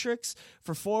shot metrics.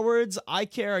 For forwards, I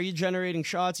care, are you generating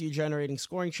shots? Are you generating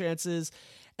scoring chances?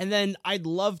 And then I'd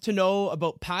love to know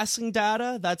about passing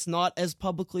data. That's not as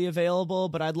publicly available,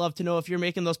 but I'd love to know if you're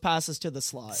making those passes to the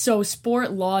slot. So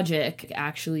Sport Logic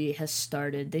actually has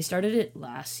started. They started it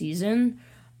last season,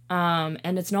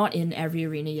 and it's not in every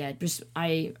arena yet. Just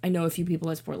I know a few people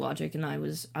at Sport Logic, and I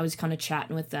was kind of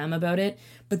chatting with them about it.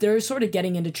 But they're sort of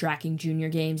getting into tracking junior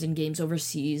games and games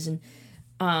overseas, and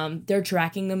they're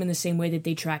tracking them in the same way that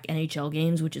they track NHL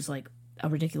games, which is like a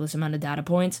ridiculous amount of data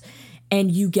points. And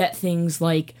you get things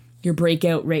like your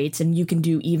breakout rates, and you can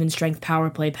do even strength power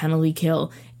play, penalty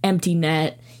kill, empty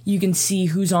net. You can see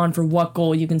who's on for what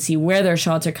goal. You can see where their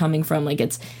shots are coming from. Like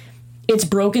it's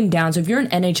broken down. So if you're an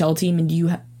NHL team and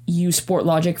you use Sport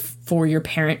Logic for your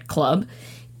parent club,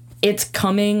 it's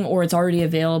coming or it's already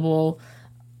available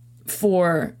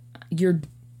for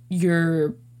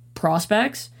your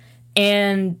prospects.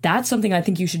 And that's something I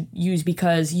think you should use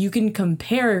because you can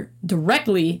compare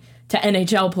directly to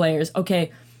NHL players.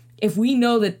 Okay, if we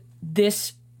know that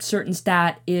this certain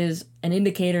stat is an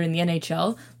indicator in the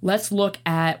NHL, let's look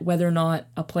at whether or not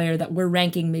a player that we're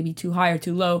ranking maybe too high or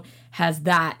too low has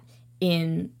that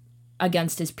in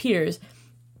against his peers.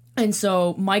 And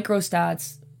so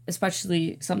microstats,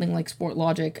 especially something like Sport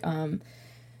Logic,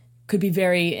 could be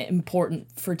very important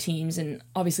for teams. And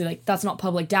obviously, like, that's not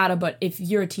public data, but if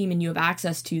you're a team and you have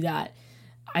access to that,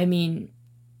 I mean,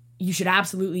 you should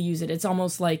absolutely use it. It's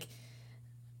almost like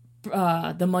the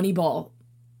Moneyball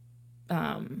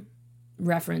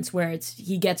reference where it's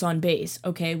he gets on base.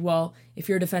 Okay, well, if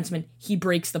you're a defenseman, he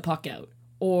breaks the puck out,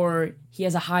 or he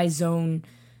has a high zone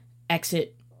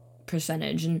exit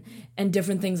percentage, and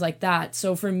different things like that.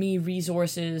 So for me,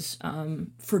 resources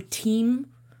for team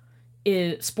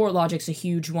is Sport Logic's a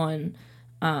huge one.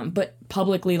 But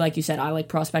publicly, like you said, I like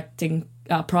prospect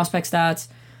stats.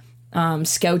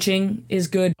 Scouting is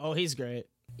good. Oh, he's great.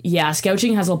 Yeah,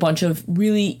 Scouting has a bunch of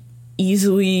really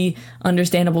easily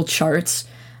understandable charts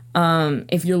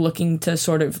if you're looking to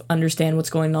sort of understand what's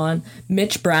going on.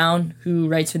 Mitch Brown, who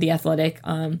writes for The Athletic,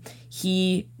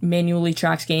 he manually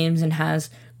tracks games and has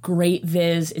great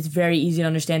viz. It's very easy to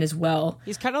understand as well.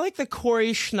 He's kind of like the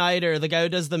Corey Schneider, the guy who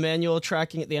does the manual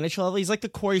tracking at the NHL level. He's like the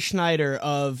Corey Schneider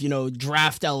of,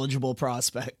 draft eligible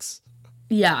prospects.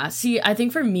 Yeah, see, I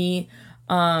think for me,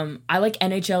 I like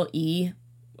NHLE,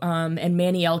 and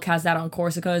Manny Elk has that on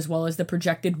Corsica as well as the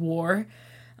projected WAR,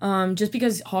 just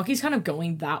because hockey's kind of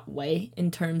going that way in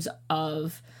terms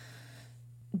of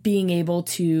being able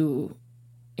to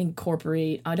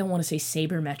incorporate, I don't want to say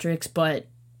sabermetrics, but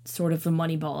sort of the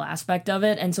Moneyball aspect of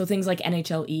it. And so things like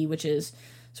NHLE, which is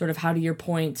sort of how do your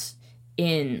points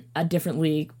in a different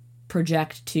league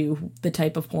project to the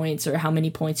type of points or how many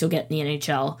points you'll get in the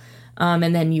NHL.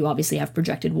 And then you obviously have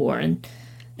projected WAR. And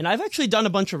I've actually done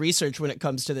a bunch of research when it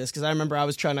comes to this, because I remember I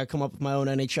was trying to come up with my own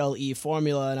NHLE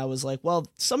formula, and I was like, well,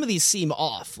 some of these seem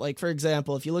off. Like, for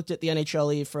example, if you looked at the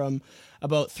NHLE from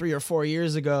about 3 or 4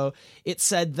 years ago, it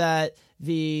said that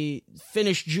the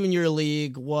Finnish Junior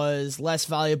League was less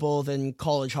valuable than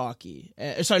college hockey.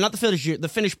 Sorry, not the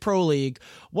Finnish Pro League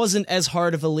wasn't as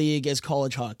hard of a league as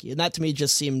college hockey. And that to me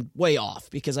just seemed way off,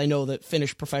 because I know that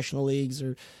Finnish professional leagues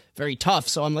are very tough.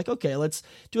 So I'm like, okay, let's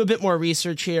do a bit more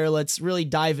research here. Let's really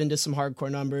dive into some hardcore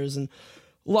numbers. And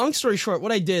long story short,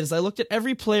 what I did is I looked at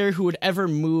every player who had ever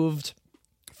moved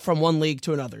from one league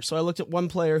to another. So I looked at one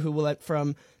player who went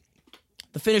from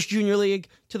the Finnish Junior League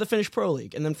to the Finnish Pro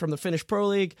League, and then from the Finnish Pro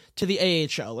League to the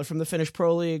AHL, or from the Finnish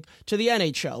Pro League to the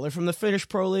NHL, or from the Finnish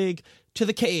Pro League to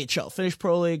the KHL, Finnish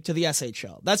Pro League to the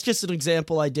SHL. That's just an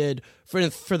example I did for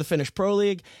the Finnish Pro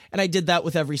League, and I did that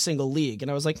with every single league. And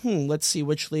I was like, let's see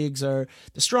which leagues are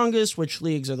the strongest, which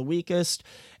leagues are the weakest.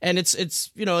 And it's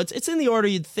in the order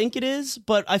you'd think it is,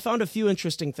 but I found a few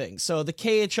interesting things. So the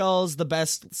KHL is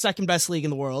the second best league in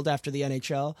the world after the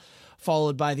NHL,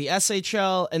 followed by the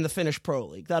SHL and the Finnish Pro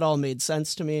League. That all made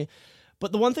sense to me.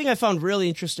 But the one thing I found really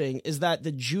interesting is that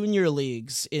the junior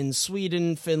leagues in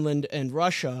Sweden, Finland, and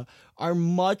Russia are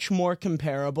much more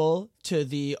comparable to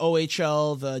the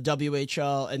OHL, the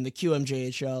WHL, and the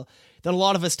QMJHL than a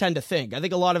lot of us tend to think. I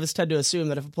think a lot of us tend to assume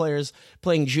that if a player's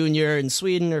playing junior in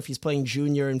Sweden, or if he's playing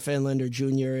junior in Finland, or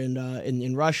junior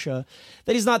in Russia,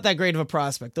 that he's not that great of a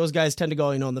prospect. Those guys tend to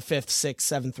go, in the 5th, 6th,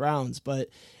 7th rounds. But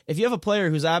if you have a player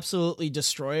who's absolutely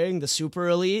destroying the super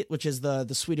elite, which is the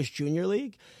Swedish Junior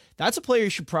League, that's a player you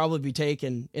should probably be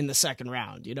taken in the second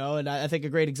round, And I think a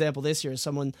great example this year is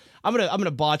someone, I'm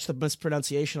gonna botch the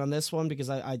mispronunciation on this one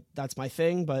because I that's my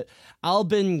thing, but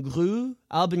Albin Greve,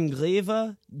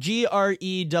 Grewe,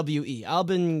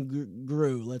 Albin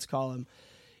Greve, let's call him,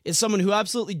 is someone who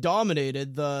absolutely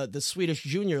dominated the Swedish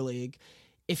Junior League.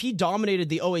 If he dominated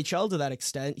the OHL to that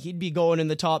extent, he'd be going in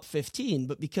the top 15,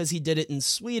 but because he did it in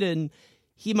Sweden,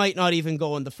 he might not even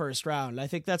go in the first round. I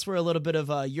think that's where a little bit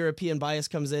of European bias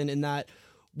comes in that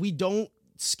we don't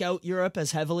scout Europe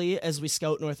as heavily as we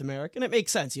scout North America. And it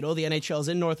makes sense. The NHL is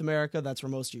in North America. That's where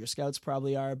most of your scouts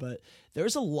probably are. But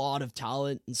there's a lot of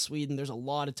talent in Sweden. There's a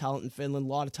lot of talent in Finland, a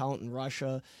lot of talent in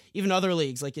Russia, even other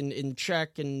leagues like in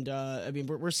Czech. And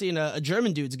we're seeing a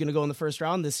German dude's going to go in the first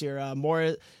round this year.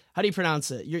 More. How do you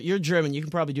pronounce it? You're German. You can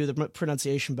probably do the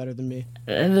pronunciation better than me.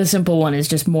 The simple one is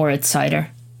just Moritz Seider.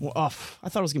 Well, I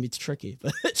thought it was going to be tricky.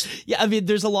 But yeah,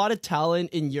 there's a lot of talent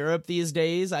in Europe these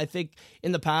days. I think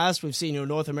in the past, we've seen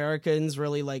North Americans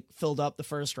really filled up the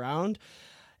first round.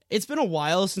 It's been a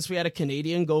while since we had a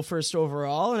Canadian go first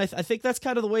overall, and I think that's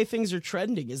kind of the way things are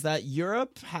trending, is that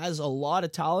Europe has a lot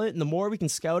of talent, and the more we can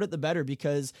scout it, the better,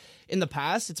 because in the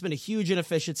past, it's been a huge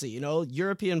inefficiency.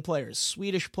 European players,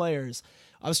 Swedish players.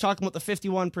 I was talking about the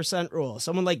 51% rule.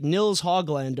 Someone like Nils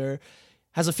Hoglander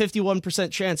has a 51%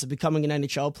 chance of becoming an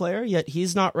NHL player, yet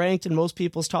he's not ranked in most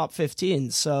people's top 15.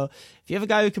 So if you have a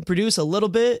guy who can produce a little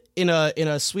bit in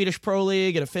a Swedish Pro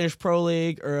League, in a Finnish Pro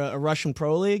League, or a Russian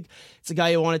Pro League, it's a guy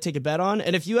you want to take a bet on.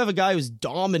 And if you have a guy who's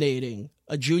dominating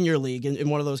a junior league in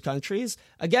one of those countries,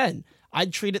 again,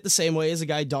 I'd treat it the same way as a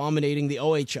guy dominating the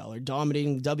OHL or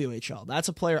dominating the WHL. That's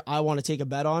a player I want to take a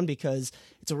bet on because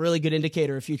it's a really good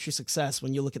indicator of future success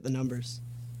when you look at the numbers.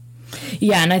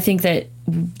 Yeah, and I think that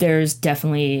there's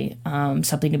definitely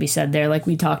something to be said there. Like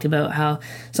we talked about how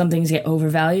some things get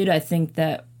overvalued. I think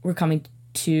that we're coming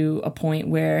to a point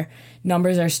where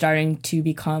numbers are starting to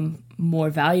become more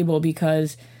valuable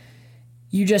because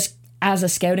you just, as a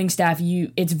scouting staff,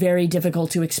 it's very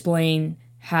difficult to explain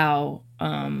how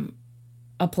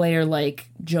a player like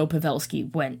Joe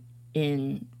Pavelski went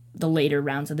in the later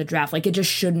rounds of the draft. It just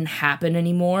shouldn't happen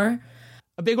anymore.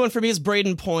 A big one for me is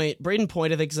Braden Point. Braden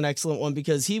Point, I think, is an excellent one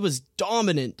because he was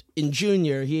dominant in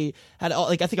junior. He had,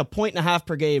 I think, 1.5 points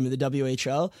per game in the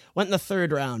WHL. Went in the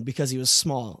third round because he was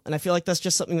small. And I feel like that's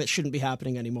just something that shouldn't be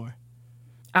happening anymore.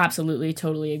 Absolutely,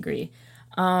 totally agree.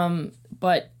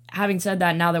 But having said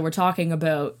that, now that we're talking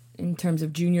about in terms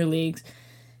of junior leagues,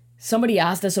 somebody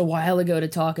asked us a while ago to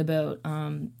talk about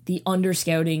the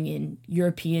under-scouting in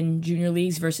European junior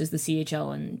leagues versus the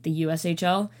CHL and the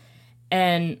USHL.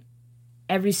 And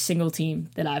every single team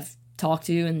that I've talked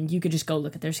to, and you could just go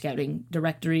look at their scouting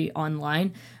directory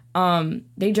online,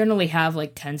 they generally have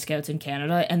 10 scouts in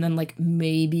Canada and then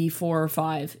maybe 4 or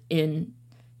 5 in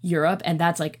Europe, and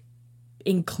that's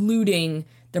including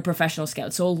the professional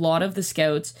scouts. So a lot of the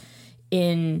scouts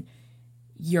in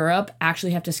Europe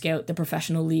actually have to scout the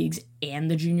professional leagues and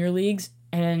the junior leagues,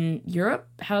 and Europe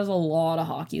has a lot of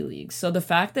hockey leagues. So the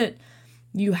fact that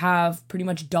you have pretty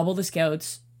much double the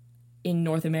scouts in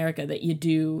North America that you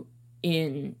do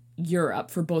in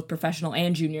Europe for both professional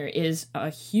and junior is a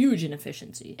huge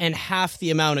inefficiency. And half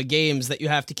the amount of games that you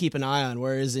have to keep an eye on.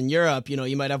 Whereas in Europe,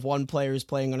 you might have one player who's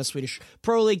playing on a Swedish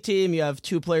Pro League team. You have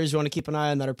two players you want to keep an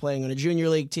eye on that are playing on a junior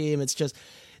league team. It's just,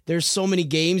 there's so many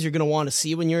games you're going to want to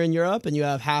see when you're in Europe, and you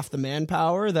have half the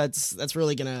manpower. That's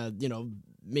really going to,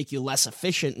 make you less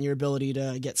efficient in your ability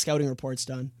to get scouting reports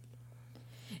done.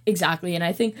 Exactly. And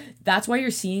I think that's why you're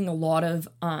seeing a lot of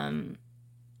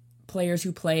players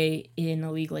who play in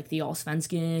a league like the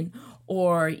Allsvenskan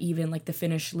or even like the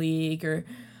Finnish league or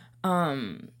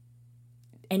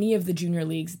any of the junior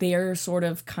leagues. They are sort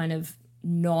of kind of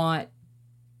not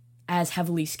as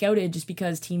heavily scouted just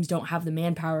because teams don't have the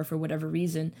manpower for whatever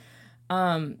reason.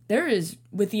 There is,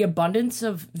 with the abundance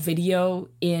of video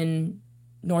in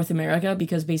North America,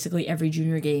 because basically every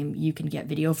junior game you can get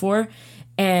video for,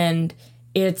 and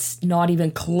it's not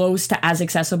even close to as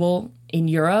accessible in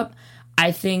Europe.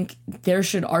 I think there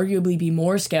should arguably be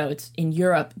more scouts in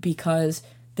Europe because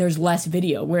there's less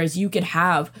video, whereas you could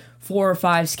have 4 or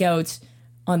 5 scouts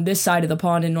on this side of the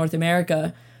pond in North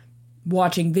America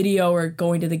watching video or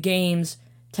going to the games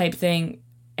type thing,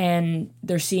 and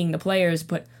they're seeing the players.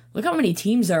 But look how many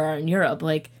teams there are in Europe.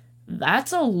 Like,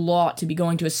 that's a lot to be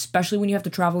going to, especially when you have to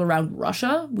travel around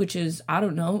Russia, which is, I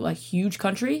don't know, a huge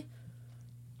country.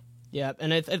 Yeah,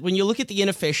 and when you look at the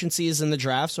inefficiencies in the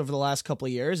drafts over the last couple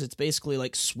of years, it's basically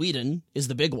like Sweden is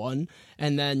the big one,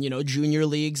 and then, junior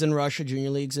leagues in Russia, junior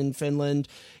leagues in Finland,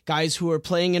 guys who are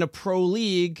playing in a pro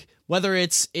league, whether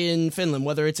it's in Finland,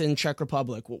 whether it's in Czech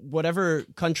Republic, whatever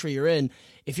country you're in,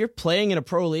 if you're playing in a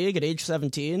pro league at age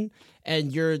 17,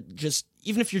 and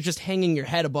even if you're just hanging your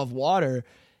head above water,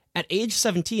 at age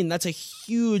 17, that's a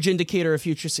huge indicator of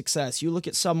future success. You look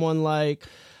at someone like,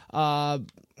 let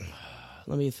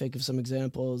me think of some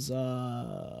examples.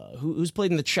 Who's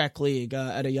played in the Czech league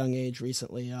at a young age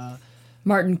recently?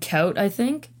 Martin Kaut, I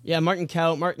think. Yeah, Martin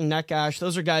Kaut, Martin Neckash.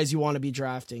 Those are guys you want to be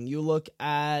drafting. You look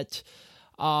at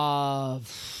Elias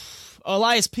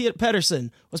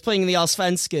Pettersson was playing in the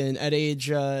Allsvenskan at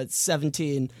age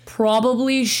 17.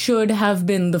 Probably should have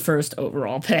been the first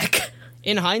overall pick.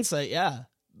 In hindsight, yeah.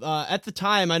 At the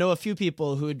time, I know a few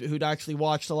people who'd actually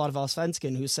watched a lot of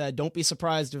Allsvenskan who said, don't be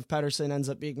surprised if Pettersson ends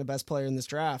up being the best player in this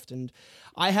draft. And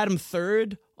I had him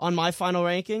third on my final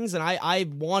rankings, and I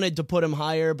wanted to put him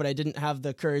higher, but I didn't have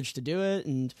the courage to do it.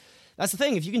 And that's the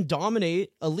thing. If you can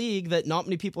dominate a league that not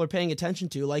many people are paying attention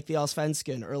to, like the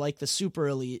Allsvenskan or like the Super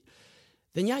Elite,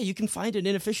 then yeah, you can find an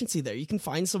inefficiency there. You can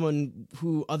find someone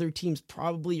who other teams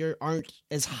probably aren't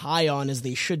as high on as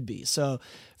they should be. So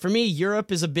for me,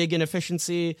 Europe is a big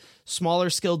inefficiency. Smaller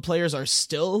skilled players are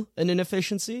still an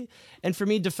inefficiency. And for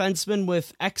me, defensemen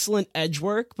with excellent edge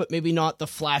work, but maybe not the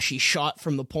flashy shot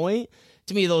from the point,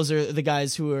 to me, those are the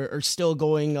guys who are still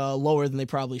going lower than they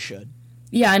probably should.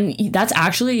 Yeah, and that's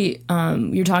actually,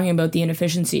 you're talking about the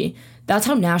inefficiency. That's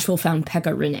how Nashville found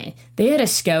Pekka Rinne. They had a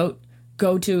scout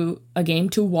go to a game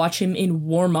to watch him in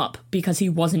warm-up because he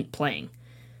wasn't playing.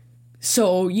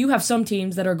 So you have some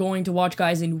teams that are going to watch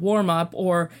guys in warm-up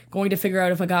or going to figure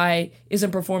out if a guy isn't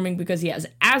performing because he has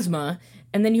asthma,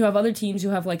 and then you have other teams who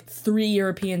have like 3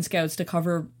 European scouts to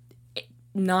cover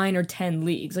 9 or 10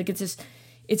 leagues. Like, it's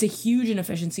a huge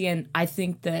inefficiency, and I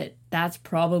think that that's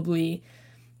probably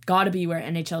got to be where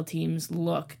NHL teams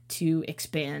look to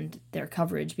expand their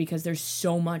coverage because there's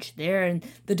so much there, and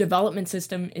the development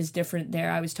system is different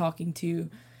there. I was talking to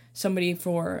somebody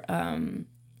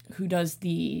who does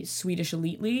the Swedish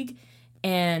Elite League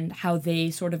and how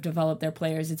they sort of develop their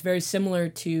players. It's very similar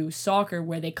to soccer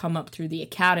where they come up through the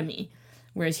academy,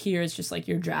 whereas here it's just like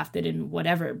you're drafted in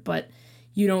whatever, but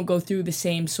you don't go through the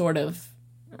same sort of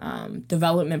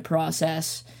development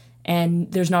process.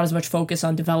 And there's not as much focus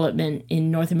on development in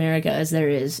North America as there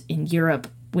is in Europe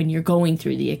when you're going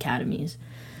through the academies.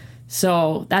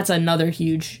 So that's another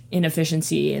huge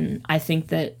inefficiency, and I think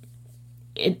that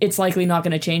it's likely not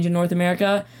going to change in North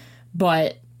America,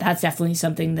 but that's definitely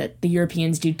something that the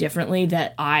Europeans do differently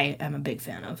that I am a big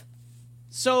fan of.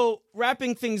 So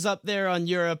wrapping things up there on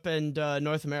Europe and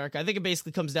North America, I think it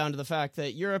basically comes down to the fact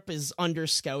that Europe is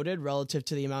under-scouted relative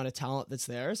to the amount of talent that's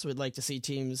there. So we'd like to see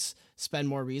teams spend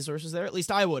more resources there. At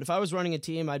least I would. If I was running a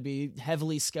team, I'd be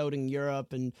heavily scouting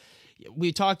Europe. And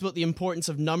we talked about the importance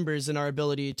of numbers in our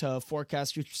ability to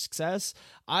forecast future success.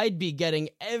 I'd be getting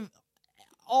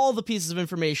all the pieces of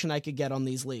information I could get on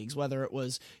these leagues, whether it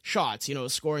was shots,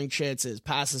 scoring chances,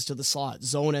 passes to the slot,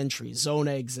 zone entries, zone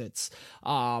exits,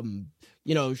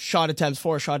 shot attempts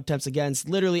for, shot attempts against,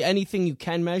 literally anything you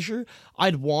can measure.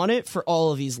 I'd want it for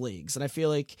all of these leagues. And I feel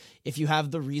like if you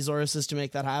have the resources to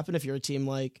make that happen, if you're a team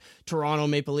like Toronto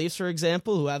Maple Leafs, for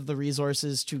example, who have the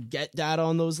resources to get data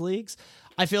on those leagues,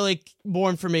 I feel like more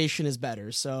information is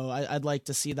better. So I'd like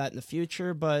to see that in the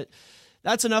future. But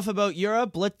that's enough about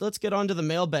Europe. Let's get on to the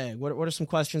mailbag. What are some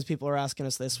questions people are asking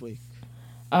us this week?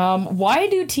 Why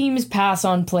do teams pass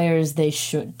on players they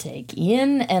should take?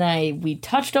 Ian and we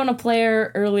touched on a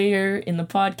player earlier in the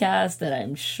podcast that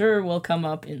I'm sure will come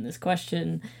up in this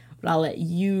question, but I'll let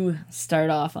you start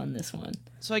off on this one.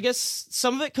 So I guess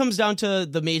some of it comes down to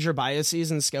the major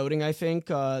biases in scouting, I think.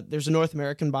 There's a North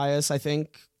American bias, I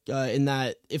think, in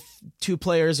that if two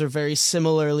players are very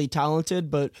similarly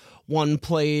talented, but one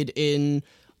played in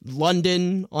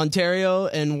London, Ontario,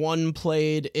 and one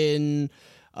played in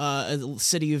a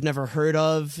city you've never heard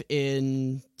of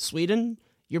in Sweden,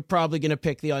 you're probably going to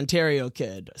pick the Ontario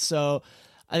kid. So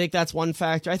I think that's one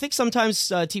factor. I think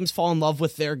sometimes teams fall in love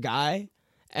with their guy,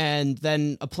 and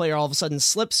then a player all of a sudden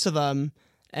slips to them,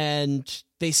 and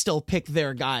they still pick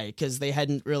their guy because they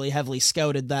hadn't really heavily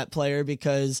scouted that player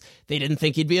because they didn't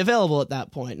think he'd be available at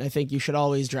that point. And I think you should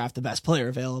always draft the best player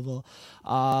available.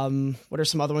 What are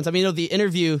some other ones? I mean, the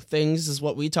interview things is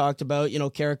what we talked about,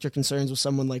 character concerns with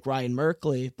someone like Ryan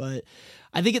Merkley. But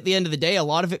I think at the end of the day, a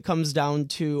lot of it comes down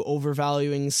to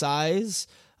overvaluing size,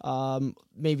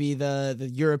 maybe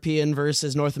the European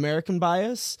versus North American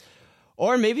bias.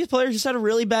 Or maybe the player just had a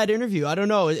really bad interview. I don't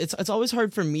know. It's always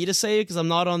hard for me to say because I'm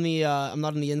not on the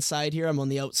inside here. I'm on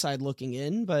the outside looking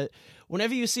in. But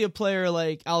whenever you see a player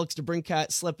like Alex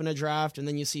DeBrincat slip in a draft, and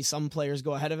then you see some players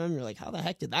go ahead of him, you're like, how the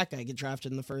heck did that guy get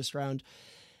drafted in the first round?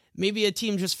 Maybe a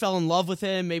team just fell in love with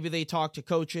him. Maybe they talked to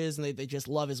coaches and they just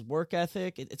love his work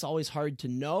ethic. It's always hard to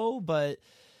know. But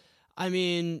I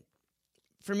mean,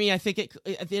 for me, I think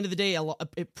at the end of the day,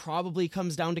 it probably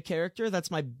comes down to character.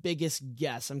 That's my biggest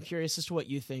guess. I'm curious as to what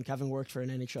you think, having worked for an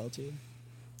NHL team.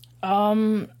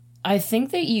 I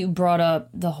think that you brought up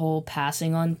the whole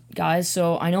passing on guys.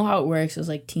 So I know how it works is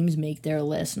like teams make their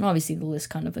list, and obviously the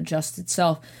list kind of adjusts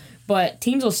itself. But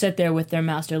teams will sit there with their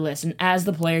master list, and as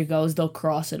the player goes, they'll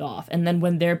cross it off. And then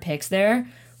when their pick's there,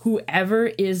 whoever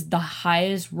is the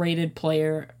highest rated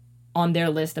player on their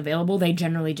list available, they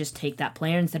generally just take that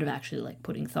player instead of actually like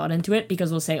putting thought into it, because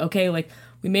they'll say, okay, like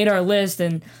we made our list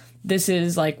and this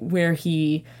is like where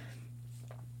he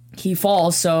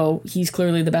falls, so he's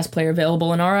clearly the best player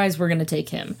available in our eyes, we're going to take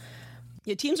him.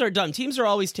 Yeah, teams are dumb. Teams are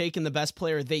always taking the best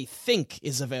player they think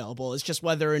is available. It's just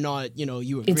whether or not,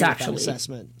 you agree with that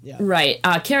assessment. Yeah. Right.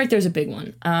 Character is a big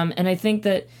one. And I think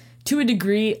that to a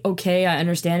degree, okay, I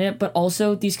understand it, but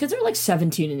also these kids are like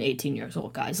 17 and 18 years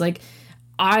old, guys. Like,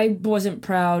 I wasn't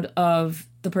proud of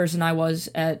the person I was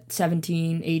at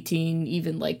 17, 18,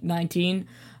 even like 19.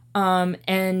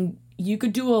 And you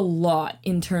could do a lot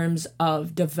in terms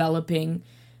of developing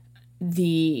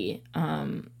the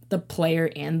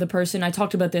player and the person. I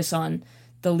talked about this on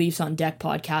the Leafs on Deck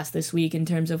podcast this week in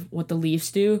terms of what the Leafs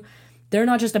do. They're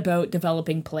not just about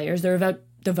developing players, they're about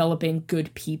developing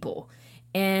good people.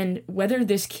 And whether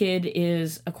this kid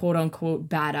is a quote-unquote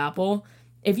bad apple,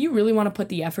 if you really want to put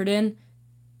the effort in,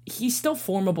 he's still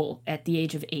formable at the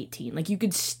age of 18. Like, you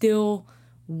could still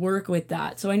work with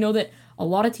that. So I know that a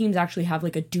lot of teams actually have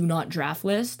like a do not draft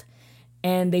list,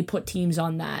 and they put teams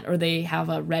on that, or they have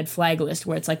a red flag list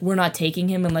where it's like, we're not taking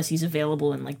him unless he's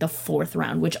available in like the 4th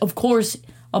round, which of course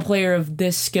a player of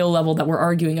this skill level that we're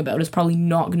arguing about is probably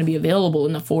not going to be available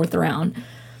in the 4th round.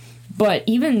 But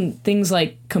even things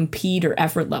like compete or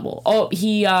effort level. Oh,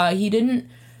 he didn't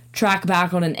track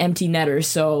back on an empty netter,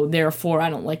 so therefore I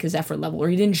don't like his effort level. Or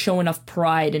he didn't show enough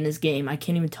pride in his game. I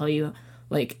can't even tell you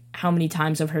like how many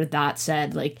times I've heard that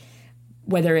said, like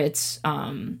whether it's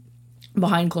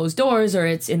behind closed doors or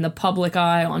it's in the public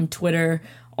eye on Twitter.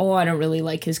 Oh, I don't really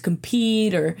like his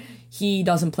compete, or he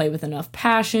doesn't play with enough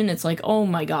passion. It's like, oh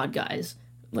my God, guys.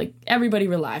 Like, everybody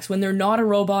relax. When they're not a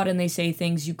robot and they say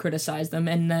things, you criticize them.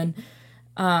 And then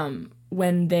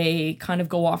when they kind of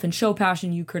go off and show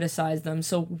passion, you criticize them.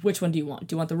 So which one do you want?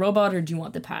 Do you want the robot or do you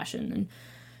want the passion? And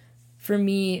for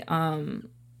me,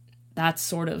 that's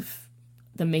sort of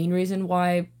the main reason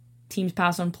why teams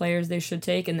pass on players they should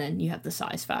take. And then you have the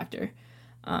size factor,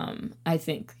 I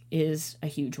think is a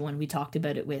huge one. We talked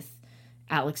about it with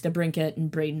Alex DeBrincat and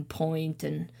Braden Point,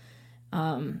 and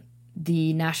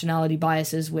the nationality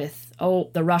biases with,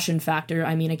 the Russian factor.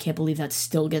 I mean, I can't believe that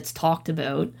still gets talked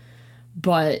about,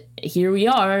 but here we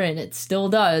are, and it still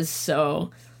does.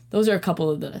 So those are a couple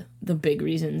of the big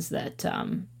reasons that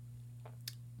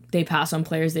they pass on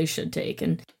players they should take.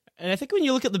 And I think when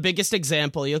you look at the biggest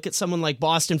example, you look at someone like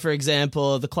Boston, for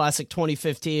example, the classic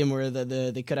 2015, where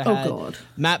they could have had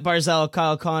Matt Barzal,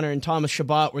 Kyle Connor, and Thomas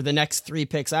Chabot were the next 3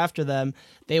 picks after them.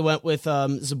 They went with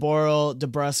Zaboral,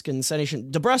 DeBrusk, and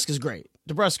Senyshyn. DeBrusk is great.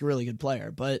 DeBrusk is a really good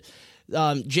player, but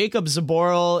Jacob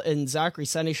Zaboral and Zachary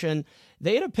Senyshyn,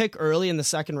 they had a pick early in the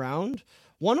second round,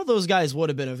 one of those guys would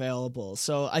have been available.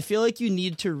 So I feel like you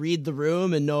need to read the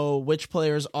room and know which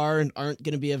players are and aren't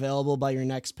going to be available by your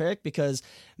next pick, because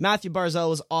Matthew Barzal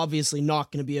was obviously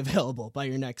not going to be available by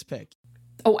your next pick.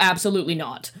 Oh, absolutely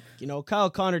not.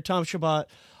 Kyle Connor, Tom Chabot,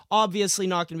 obviously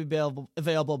not going to be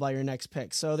available by your next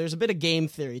pick. So there's a bit of game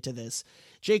theory to this.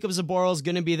 Jacob Zaboral is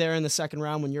going to be there in the second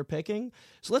round when you're picking.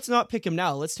 So let's not pick him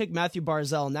now. Let's take Matthew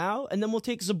Barzal now, and then we'll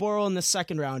take Zaboral in the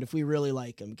second round if we really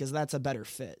like him, because that's a better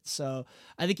fit. So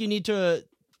I think you need to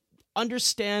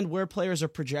understand where players are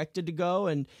projected to go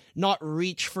and not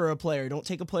reach for a player. Don't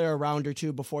take a player a round or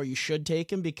two before you should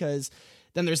take him, because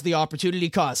then there's the opportunity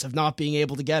cost of not being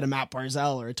able to get a Matt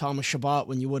Barzal or a Thomas Chabot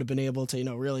when you would have been able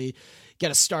to, really get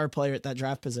a star player at that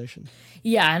draft position.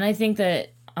 Yeah, and I think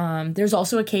that there's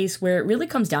also a case where it really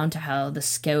comes down to how the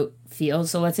scout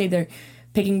feels. So let's say they're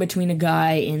picking between a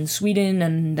guy in Sweden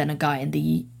and then a guy in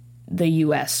the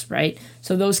US, right?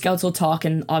 So those scouts will talk,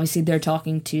 and obviously they're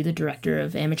talking to the director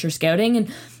of amateur scouting.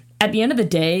 And at the end of the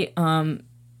day,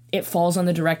 it falls on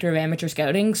the director of amateur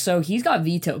scouting. So he's got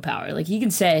veto power. Like, he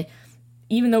can say,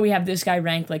 even though we have this guy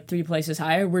ranked like 3 places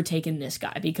higher, we're taking this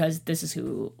guy because this is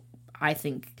who I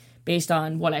think, based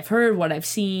on what I've heard, what I've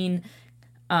seen,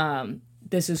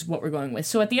 this is what we're going with.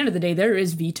 So at the end of the day, there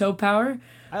is veto power.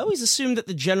 I always assumed that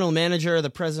the general manager or the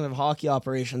president of hockey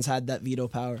operations had that veto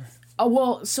power.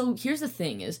 Well, so here's the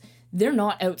thing is, they're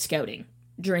not out scouting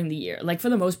during the year. Like, for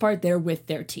the most part, they're with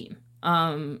their team.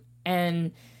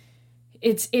 And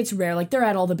it's rare. Like, they're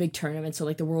at all the big tournaments, so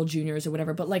like the World Juniors or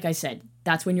whatever. But like I said,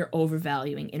 that's when you're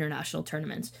overvaluing international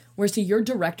tournaments. Whereas to your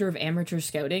director of amateur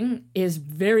scouting is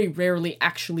very rarely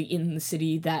actually in the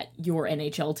city that your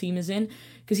NHL team is in,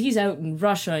 because he's out in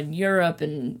Russia and Europe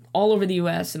and all over the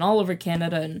US and all over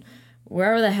Canada and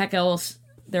wherever the heck else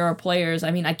there are players. I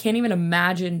mean, I can't even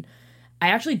imagine. I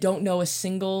actually don't know a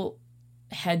single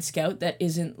head scout that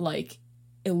isn't like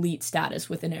elite status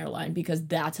with an airline, because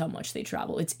that's how much they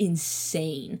travel. It's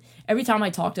insane. Every time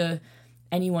I talk to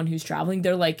anyone who's traveling,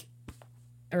 they're like,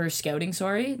 or scouting,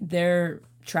 sorry, they're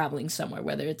traveling somewhere,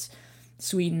 whether it's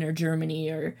Sweden or Germany,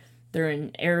 or they're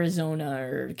in Arizona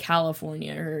or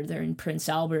California, or they're in Prince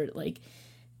Albert. Like,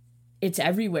 it's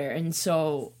everywhere. And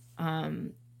so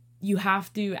you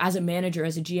have to, as a manager,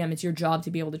 as a GM, it's your job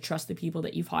to be able to trust the people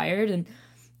that you've hired. And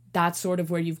that's sort of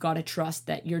where you've got to trust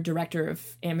that your director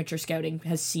of amateur scouting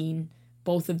has seen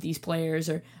both of these players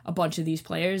or a bunch of these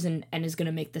players and is going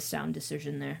to make the sound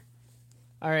decision there.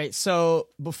 All right, so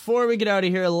before we get out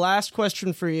of here, last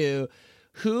question for you.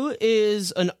 Who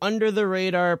is an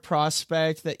under-the-radar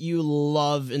prospect that you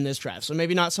love in this draft? So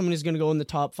maybe not someone who's going to go in the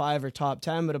top 5 or top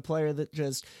 10, but a player that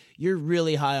just you're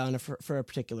really high on for a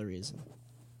particular reason.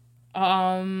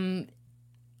 I'm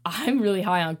really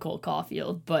high on Cole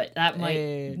Caulfield, but that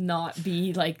might not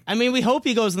be like... I mean, we hope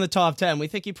he goes in the top 10. We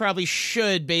think he probably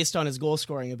should based on his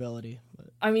goal-scoring ability. But.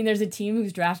 I mean, there's a team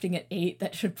who's drafting at 8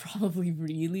 that should probably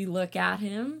really look at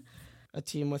him. A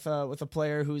team with a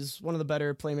player who's one of the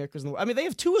better playmakers in the world. I mean, they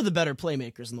have 2 of the better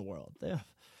playmakers in the world. They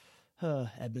have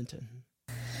Edmonton.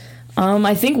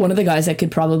 I think one of the guys that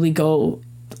could probably go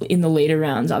in the later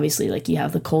rounds, obviously, like you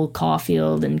have the Cole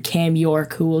Caulfield and Cam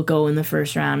York, who will go in the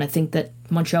first round. I think that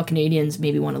Montreal Canadiens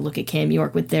maybe want to look at Cam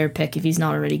York with their pick if he's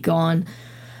not already gone.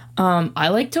 I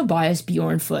like Tobias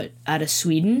Bjornfot out of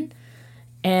Sweden,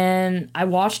 and I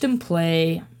watched him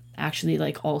play actually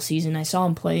like all season. I saw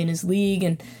him play in his league,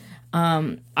 and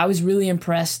I was really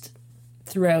impressed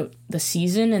throughout the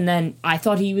season, and then I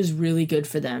thought he was really good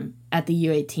for them at the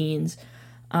U18s,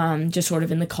 just sort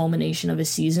of in the culmination of his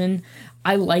season.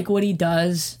 I like what he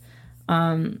does.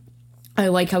 I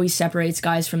like how he separates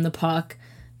guys from the puck.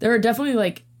 There are definitely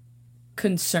like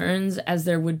concerns, as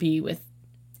there would be with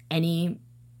any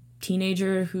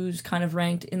teenager who's kind of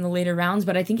ranked in the later rounds,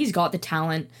 but I think he's got the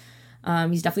talent.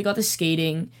 He's definitely got the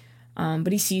skating,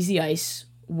 but he sees the ice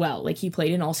well. Like, he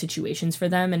played in all situations for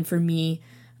them, and for me,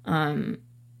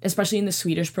 especially in the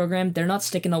Swedish program, they're not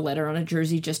sticking a letter on a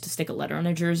jersey just to stick a letter on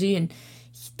a jersey, and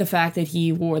the fact that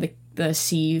he wore the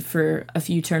C for a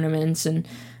few tournaments and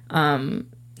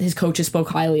his coaches spoke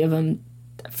highly of him,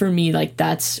 for me, like,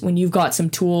 that's when you've got some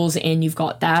tools and you've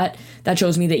got that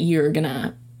shows me that you're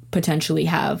gonna potentially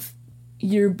have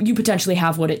you potentially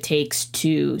have what it takes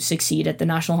to succeed at the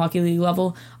National Hockey League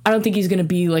level. I don't think he's gonna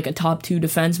be like a top 2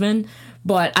 defenseman,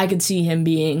 but I could see him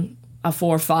being a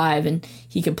 4-5, and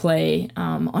he could play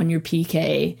on your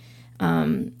PK.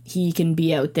 He can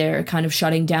be out there kind of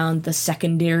shutting down the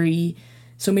secondary,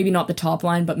 so maybe not the top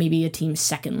line, but maybe a team's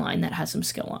second line that has some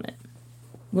skill on it.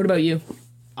 What about you?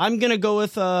 I'm going to go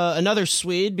with another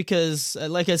Swede because,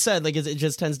 like I said, like it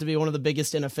just tends to be one of the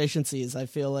biggest inefficiencies. I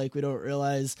feel like we don't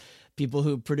realize people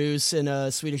who produce in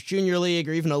a Swedish junior league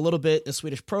or even a little bit in a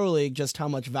Swedish pro league, just how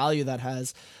much value that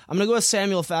has. I'm going to go with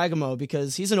Samuel Fagemo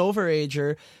because he's an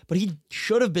overager, but he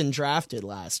should have been drafted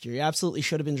last year. He absolutely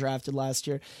should have been drafted last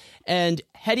year. And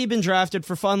had he been drafted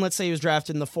for fun, let's say he was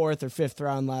drafted in the 4th or 5th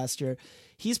round last year,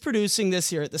 he's producing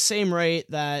this year at the same rate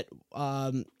that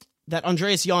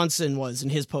Andreas Janssen was in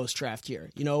his post-draft year,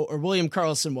 or William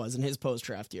Karlsson was in his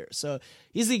post-draft year. So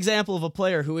he's the example of a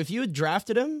player who, if you had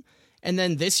drafted him, and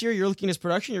then this year you're looking at his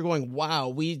production, you're going, wow,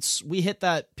 we hit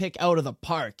that pick out of the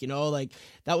park, like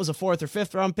that was a 4th or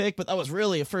 5th round pick, but that was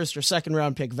really a 1st or 2nd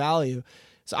round pick value.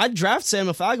 So I'd draft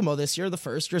Samuel Fagemo this year, the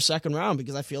 1st or 2nd round,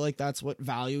 because I feel like that's what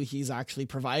value he's actually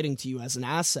providing to you as an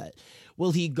asset.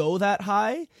 Will he go that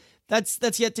high?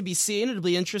 That's yet to be seen. It'll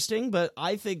be interesting, but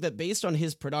I think that based on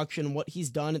his production, what he's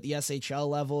done at the SHL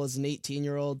level as an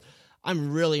 18-year-old,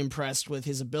 I'm really impressed with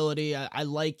his ability. I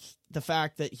like the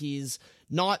fact that he's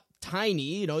not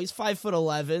tiny. He's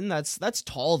 5'11". That's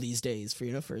tall these days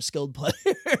for a skilled player.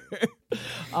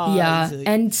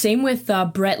 And same with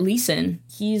Brett Leeson.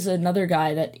 He's another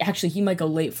guy that actually he might go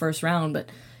late 1st round, but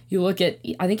you look at,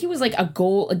 I think he was like a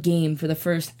goal a game for the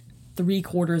first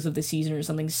 3/4 of the season or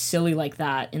something silly like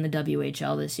that in the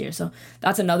WHL this year. So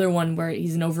that's another one where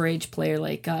he's an overage player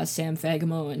like Sam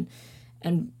Fagemo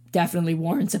and definitely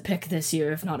warrants a pick this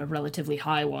year, if not a relatively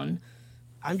high one.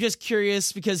 I'm just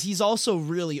curious because he's also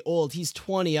really old. He's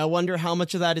 20. I wonder how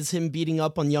much of that is him beating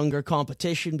up on younger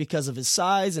competition because of his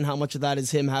size and how much of that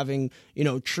is him having,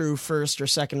 true 1st or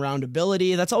 2nd round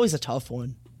ability. That's always a tough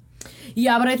one.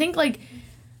 Yeah, but I think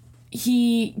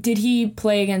he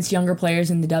play against younger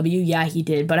players in the W? Yeah, he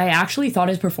did. But I actually thought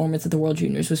his performance at the World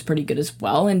Juniors was pretty good as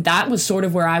well. And that was sort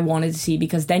of where I wanted to see,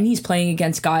 because then he's playing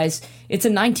against guys. It's a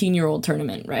 19-year-old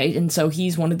tournament, right? And so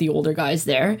he's one of the older guys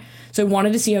there. So I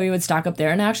wanted to see how he would stack up there.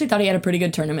 And I actually thought he had a pretty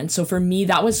good tournament. So for me,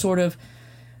 that was sort of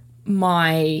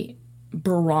my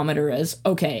barometer as,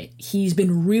 okay, he's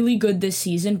been really good this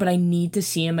season, but I need to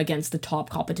see him against the top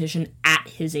competition at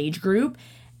his age group.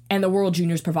 And the World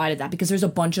Juniors provided that because there's a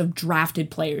bunch of drafted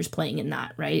players playing in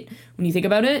that, right? When you think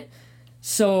about it.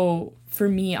 So for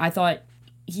me, I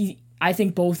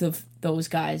think both of those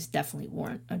guys definitely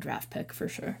warrant a draft pick for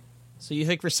sure. So you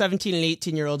think for 17 and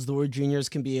 18-year-olds, the World Juniors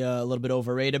can be a little bit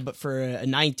overrated, but for a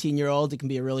 19-year-old, it can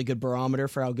be a really good barometer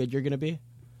for how good you're going to be?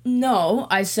 No,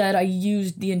 I said I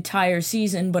used the entire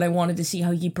season, but I wanted to see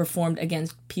how he performed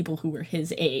against people who were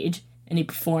his age. And he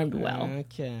performed well.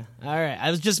 Okay. All right.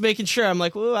 I was just making sure. I'm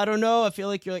like, I don't know. I feel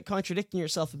like you're contradicting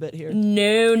yourself a bit here.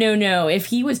 No. If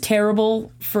he was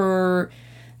terrible for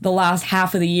the last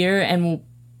half of the year and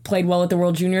played well at the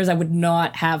World Juniors, I would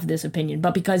not have this opinion.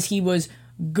 But because he was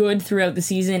good throughout the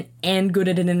season and good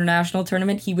at an international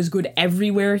tournament, he was good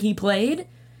everywhere he played.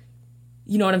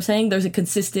 You know what I'm saying? There's a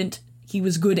consistent, he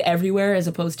was good everywhere as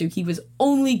opposed to he was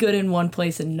only good in one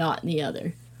place and not in the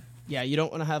other. Yeah, you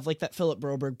don't want to have like that Philip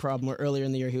Broberg problem where earlier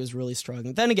in the year he was really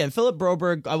struggling. Then again, Philip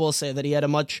Broberg, I will say that he had a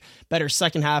much better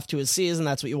second half to his season.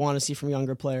 That's what you want to see from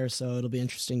younger players, so it'll be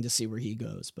interesting to see where he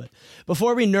goes. But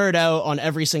before we nerd out on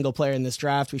every single player in this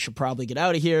draft, we should probably get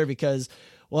out of here because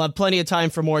we'll have plenty of time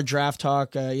for more draft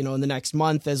talk, in the next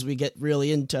month as we get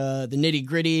really into the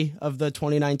nitty-gritty of the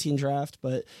 2019 draft.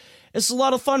 But it's a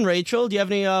lot of fun, Rachel. Do you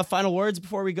have any final words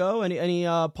before we go? Any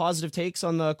positive takes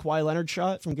on the Kawhi Leonard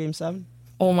shot from Game 7?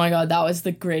 Oh my God, that was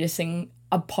the greatest thing.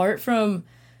 Apart from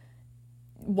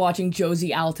watching Josie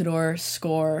Altidore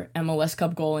score MLS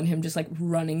Cup goal and him just like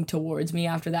running towards me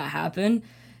after that happened,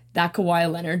 that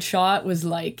Kawhi Leonard shot was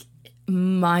like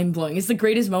mind-blowing. It's the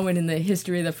greatest moment in the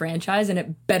history of the franchise, and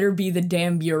it better be the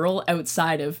damn mural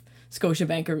outside of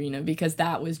Scotiabank Arena because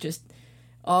that was just,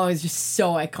 it's just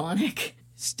so iconic.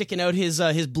 Sticking out his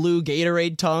blue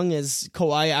Gatorade tongue as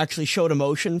Kawhi actually showed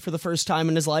emotion for the first time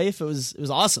in his life. It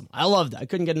was awesome. I loved it. I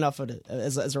couldn't get enough of it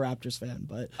as a Raptors fan.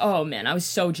 But oh man, I was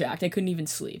so jacked. I couldn't even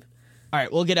sleep. All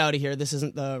right, we'll get out of here. This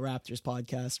isn't the Raptors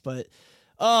podcast, but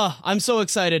I'm so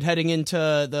excited heading into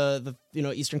the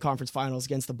Eastern Conference Finals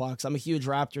against the Bucks. I'm a huge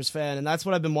Raptors fan, and that's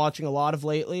what I've been watching a lot of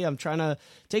lately. I'm trying to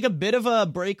take a bit of a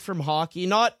break from hockey,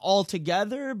 not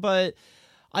altogether, but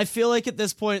I feel like at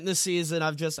this point in the season,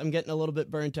 I'm getting a little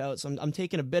bit burnt out. So I'm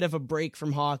taking a bit of a break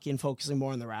from hockey and focusing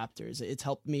more on the Raptors. It's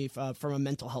helped me from a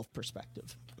mental health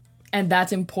perspective. And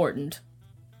that's important.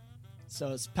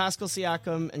 So it's Pascal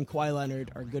Siakam and Kawhi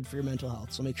Leonard are good for your mental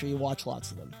health. So make sure you watch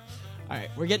lots of them. All right,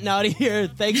 we're getting out of here.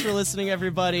 Thanks for listening,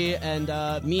 everybody. And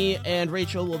me and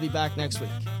Rachel will be back next week.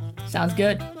 Sounds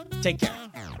good. Take care.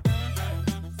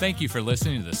 Thank you for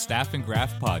listening to the Staff and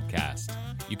Graph podcast.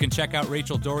 You can check out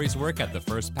Rachel Doerrie's work at The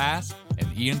First Pass,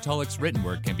 and Ian Tulloch's written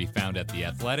work can be found at The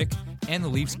Athletic and the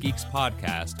Leafs Geeks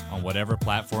podcast on whatever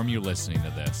platform you're listening to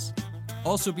this.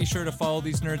 Also be sure to follow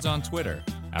these nerds on Twitter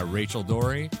at Rachel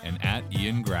Doerrie and at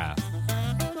Ian Graff.